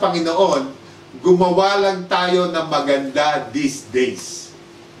nagtitiwala ka sa Panginoon, gumawa lang tayo ng maganda these days.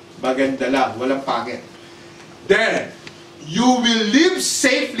 Maganda lang, walang pangit. Then, you will live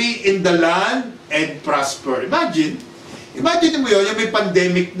safely in the land and prosper. Imagine mo yun, yung may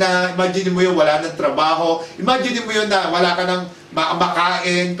pandemic na, imagine mo yun, wala ng trabaho, imagine mo yun na wala ka ng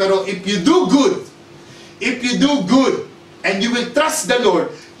makain, pero if you do good, and you will trust the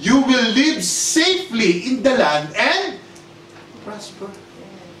Lord, you will live safely in the land and prosper.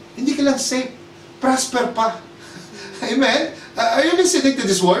 Hindi ka lang safe, prosper pa. Amen? Are you listening to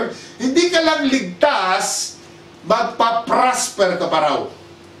this word? Hindi ka lang ligtas, magpa-prosper ka pa raw.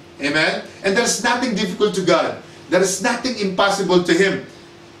 Amen? And there's nothing difficult to God. There is nothing impossible to Him.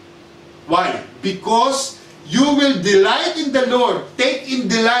 Why? Because you will delight in the Lord. Take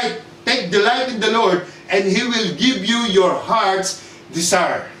delight in the Lord, and He will give you your heart's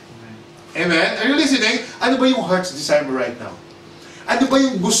desire. Amen? Are you listening? Ano ba yung heart's desire mo right now? Ano ba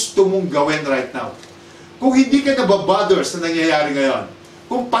yung gusto mong gawin right now? Kung hindi ka nababother sa nangyayari ngayon,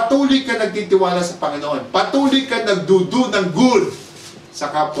 kung patuloy ka nagtitiwala sa Panginoon, patuloy ka nagdudu ng good sa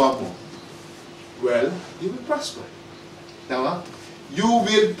kapwa mo, well, you will prosper. Tama? You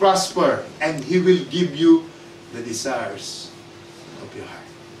will prosper, and He will give you the desires of your heart.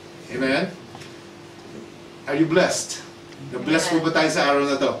 Amen? Are you blessed? Na-blessed po ba tayo sa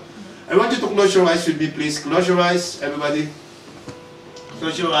araw na to? I want you to close your eyes with me, please. Close your eyes, everybody.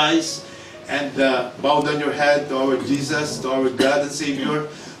 Close your eyes and bow down your head to our Jesus, to our God and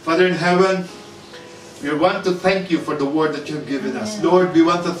Savior. Father in heaven, we want to thank you for the word that you have given us. Lord, we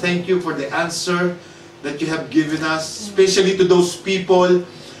want to thank you for the answer that you have given us, especially to those people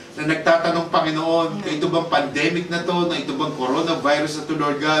na nagtatanong, Panginoon, ito bang pandemic na to, na ito bang coronavirus na to,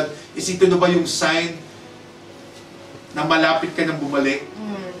 Lord God, is ito na ba yung sign na malapit ka nang bumalik?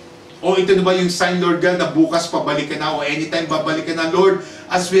 O ito na ba yung sign, Lord God, na bukas pabalik ka na, o anytime babalik ka na, Lord,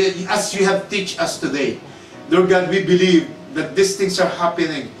 as you have teach us today. Lord God, we believe that these things are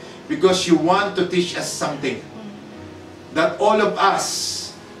happening because you want to teach us something. That all of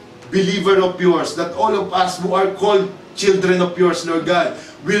us, believer of yours, that all of us who are called children of yours, Lord God,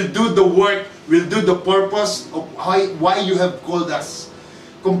 will do the work, will do the purpose of why you have called us.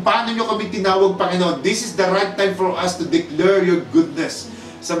 Kung paano nyo kami tinawag, Panginoon, this is the right time for us to declare your goodness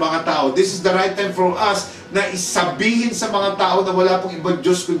sa mga tao. This is the right time for us na isabihin sa mga tao na wala pong ibang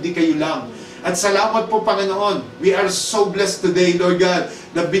Diyos kundi kayo lang. At salamat po, Panginoon. We are so blessed today, Lord God,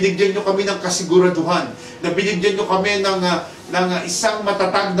 na binigyan nyo kami ng kasiguraduhan, na binigyan nyo kami ng isang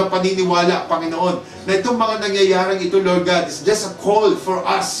matatag na paniniwala, Panginoon, na itong mga nangyayaring ito, Lord God, is just a call for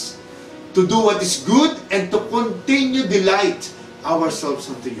us to do what is good and to continue delight ourselves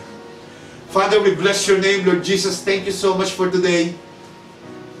unto you. Father, we bless your name, Lord Jesus. Thank you so much for today.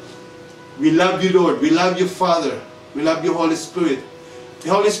 We love you, Lord. We love you, Father. We love you, Holy Spirit.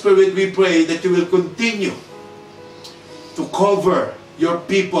 The Holy Spirit, we pray that you will continue to cover your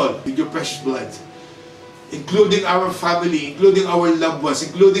people with your precious blood, including our family, including our loved ones,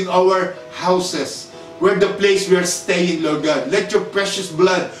 including our houses, where the place we are staying, Lord God. Let your precious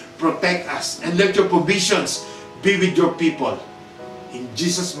blood protect us, and let your provisions be with your people. In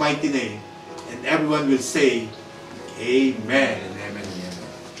Jesus' mighty name, and everyone will say, Amen. Amen.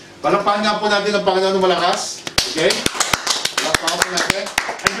 Palakpakan nga po natin ang Panginoon ng malakas. Okay? Palakpakan po natin.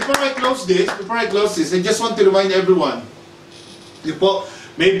 And before I close this, I just want to remind everyone,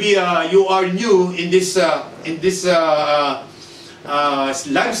 maybe you are new in this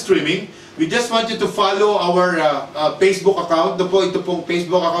live streaming. We just want you to follow our Facebook account. Ito pong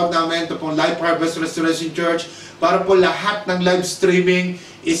Facebook account namin, ito pong Life Harvest Restoration Church, para po lahat ng live streaming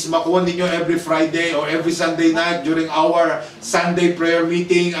is makuha ninyo every Friday or every Sunday night during our Sunday prayer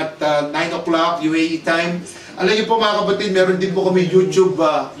meeting at 9 o'clock UAE time. Alam niyo po mga kapatid, meron din po kami YouTube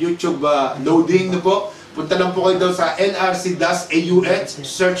loading po. Punta lang po kayo daw sa LRC-AUH,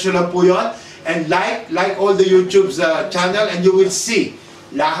 search nyo lang po yun, and like all the YouTube's channel, and you will see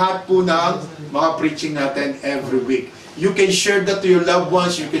lahat po ng mga preaching natin every week. You can share that to your loved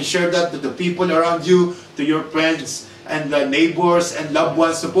ones, you can share that to the people around you, to your friends and neighbors and loved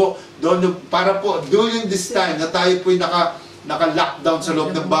ones po. Para po during this time na tayo po naka-lockdown sa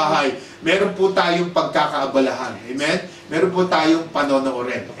loob ng bahay, meron po tayong pagkakaabalahan. Amen? Meron po tayong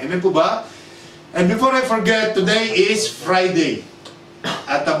panonoorin. Amen po ba? And before I forget, today is Friday.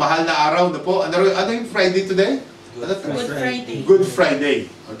 At mahal na araw na po. Ano yung Friday today? Good Friday. Good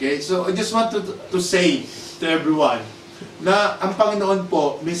Friday. Okay? So I just want to say to everyone na ang Panginoon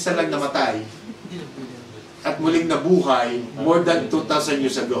po minsan lang namatay at muling nabuhay more than 2,000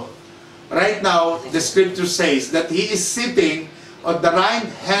 years ago. Right now, the scripture says that He is sitting on the right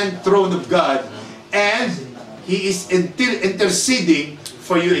hand throne of God and He is interceding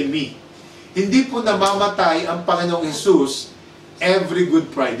for you and me. Hindi po namamatay ang Panginoong Jesus every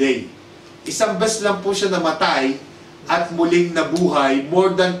Good Friday. Isang beses lang po siya namatay at muling nabuhay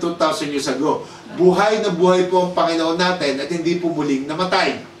more than 2,000 years ago. Buhay na buhay po ang Panginoon natin at hindi po muling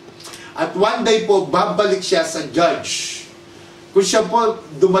namatay. At one day po, babalik siya sa judge. Kung siya po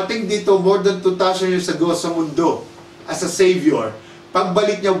dumating dito more than 2,000 years ago sa mundo as a Savior,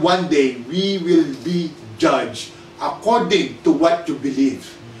 pagbalik niya one day, we will be judged according to what you believe.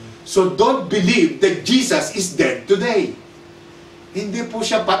 So don't believe that Jesus is dead today. Hindi po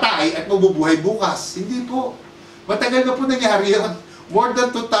siya patay at mabubuhay bukas. Hindi po. Matagal na po nangyari yun. More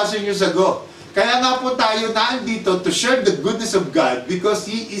than 2,000 years ago. Kaya nga po tayo naandito to share the goodness of God because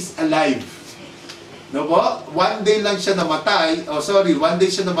He is alive. No po? One day lang siya namatay. One day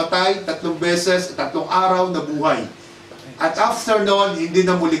siya namatay, 3 beses, 3 araw na buhay. At after noon, hindi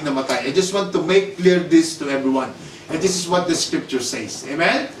na muling namatay. I just want to make clear this to everyone. And this is what the scripture says.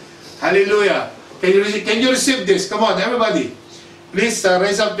 Amen? Hallelujah. Can you receive this? Come on, everybody. Please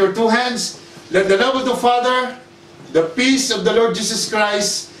raise up your 2 hands. Let the love of the Father, the peace of the Lord Jesus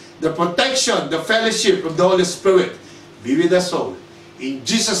Christ, the protection, the fellowship of the Holy Spirit be with us all. In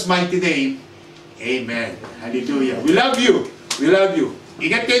Jesus' mighty name, Amen. Hallelujah. We love you. We love you.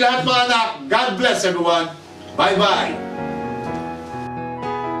 Ingat kayo lahat mga anak. God bless everyone. Bye-bye.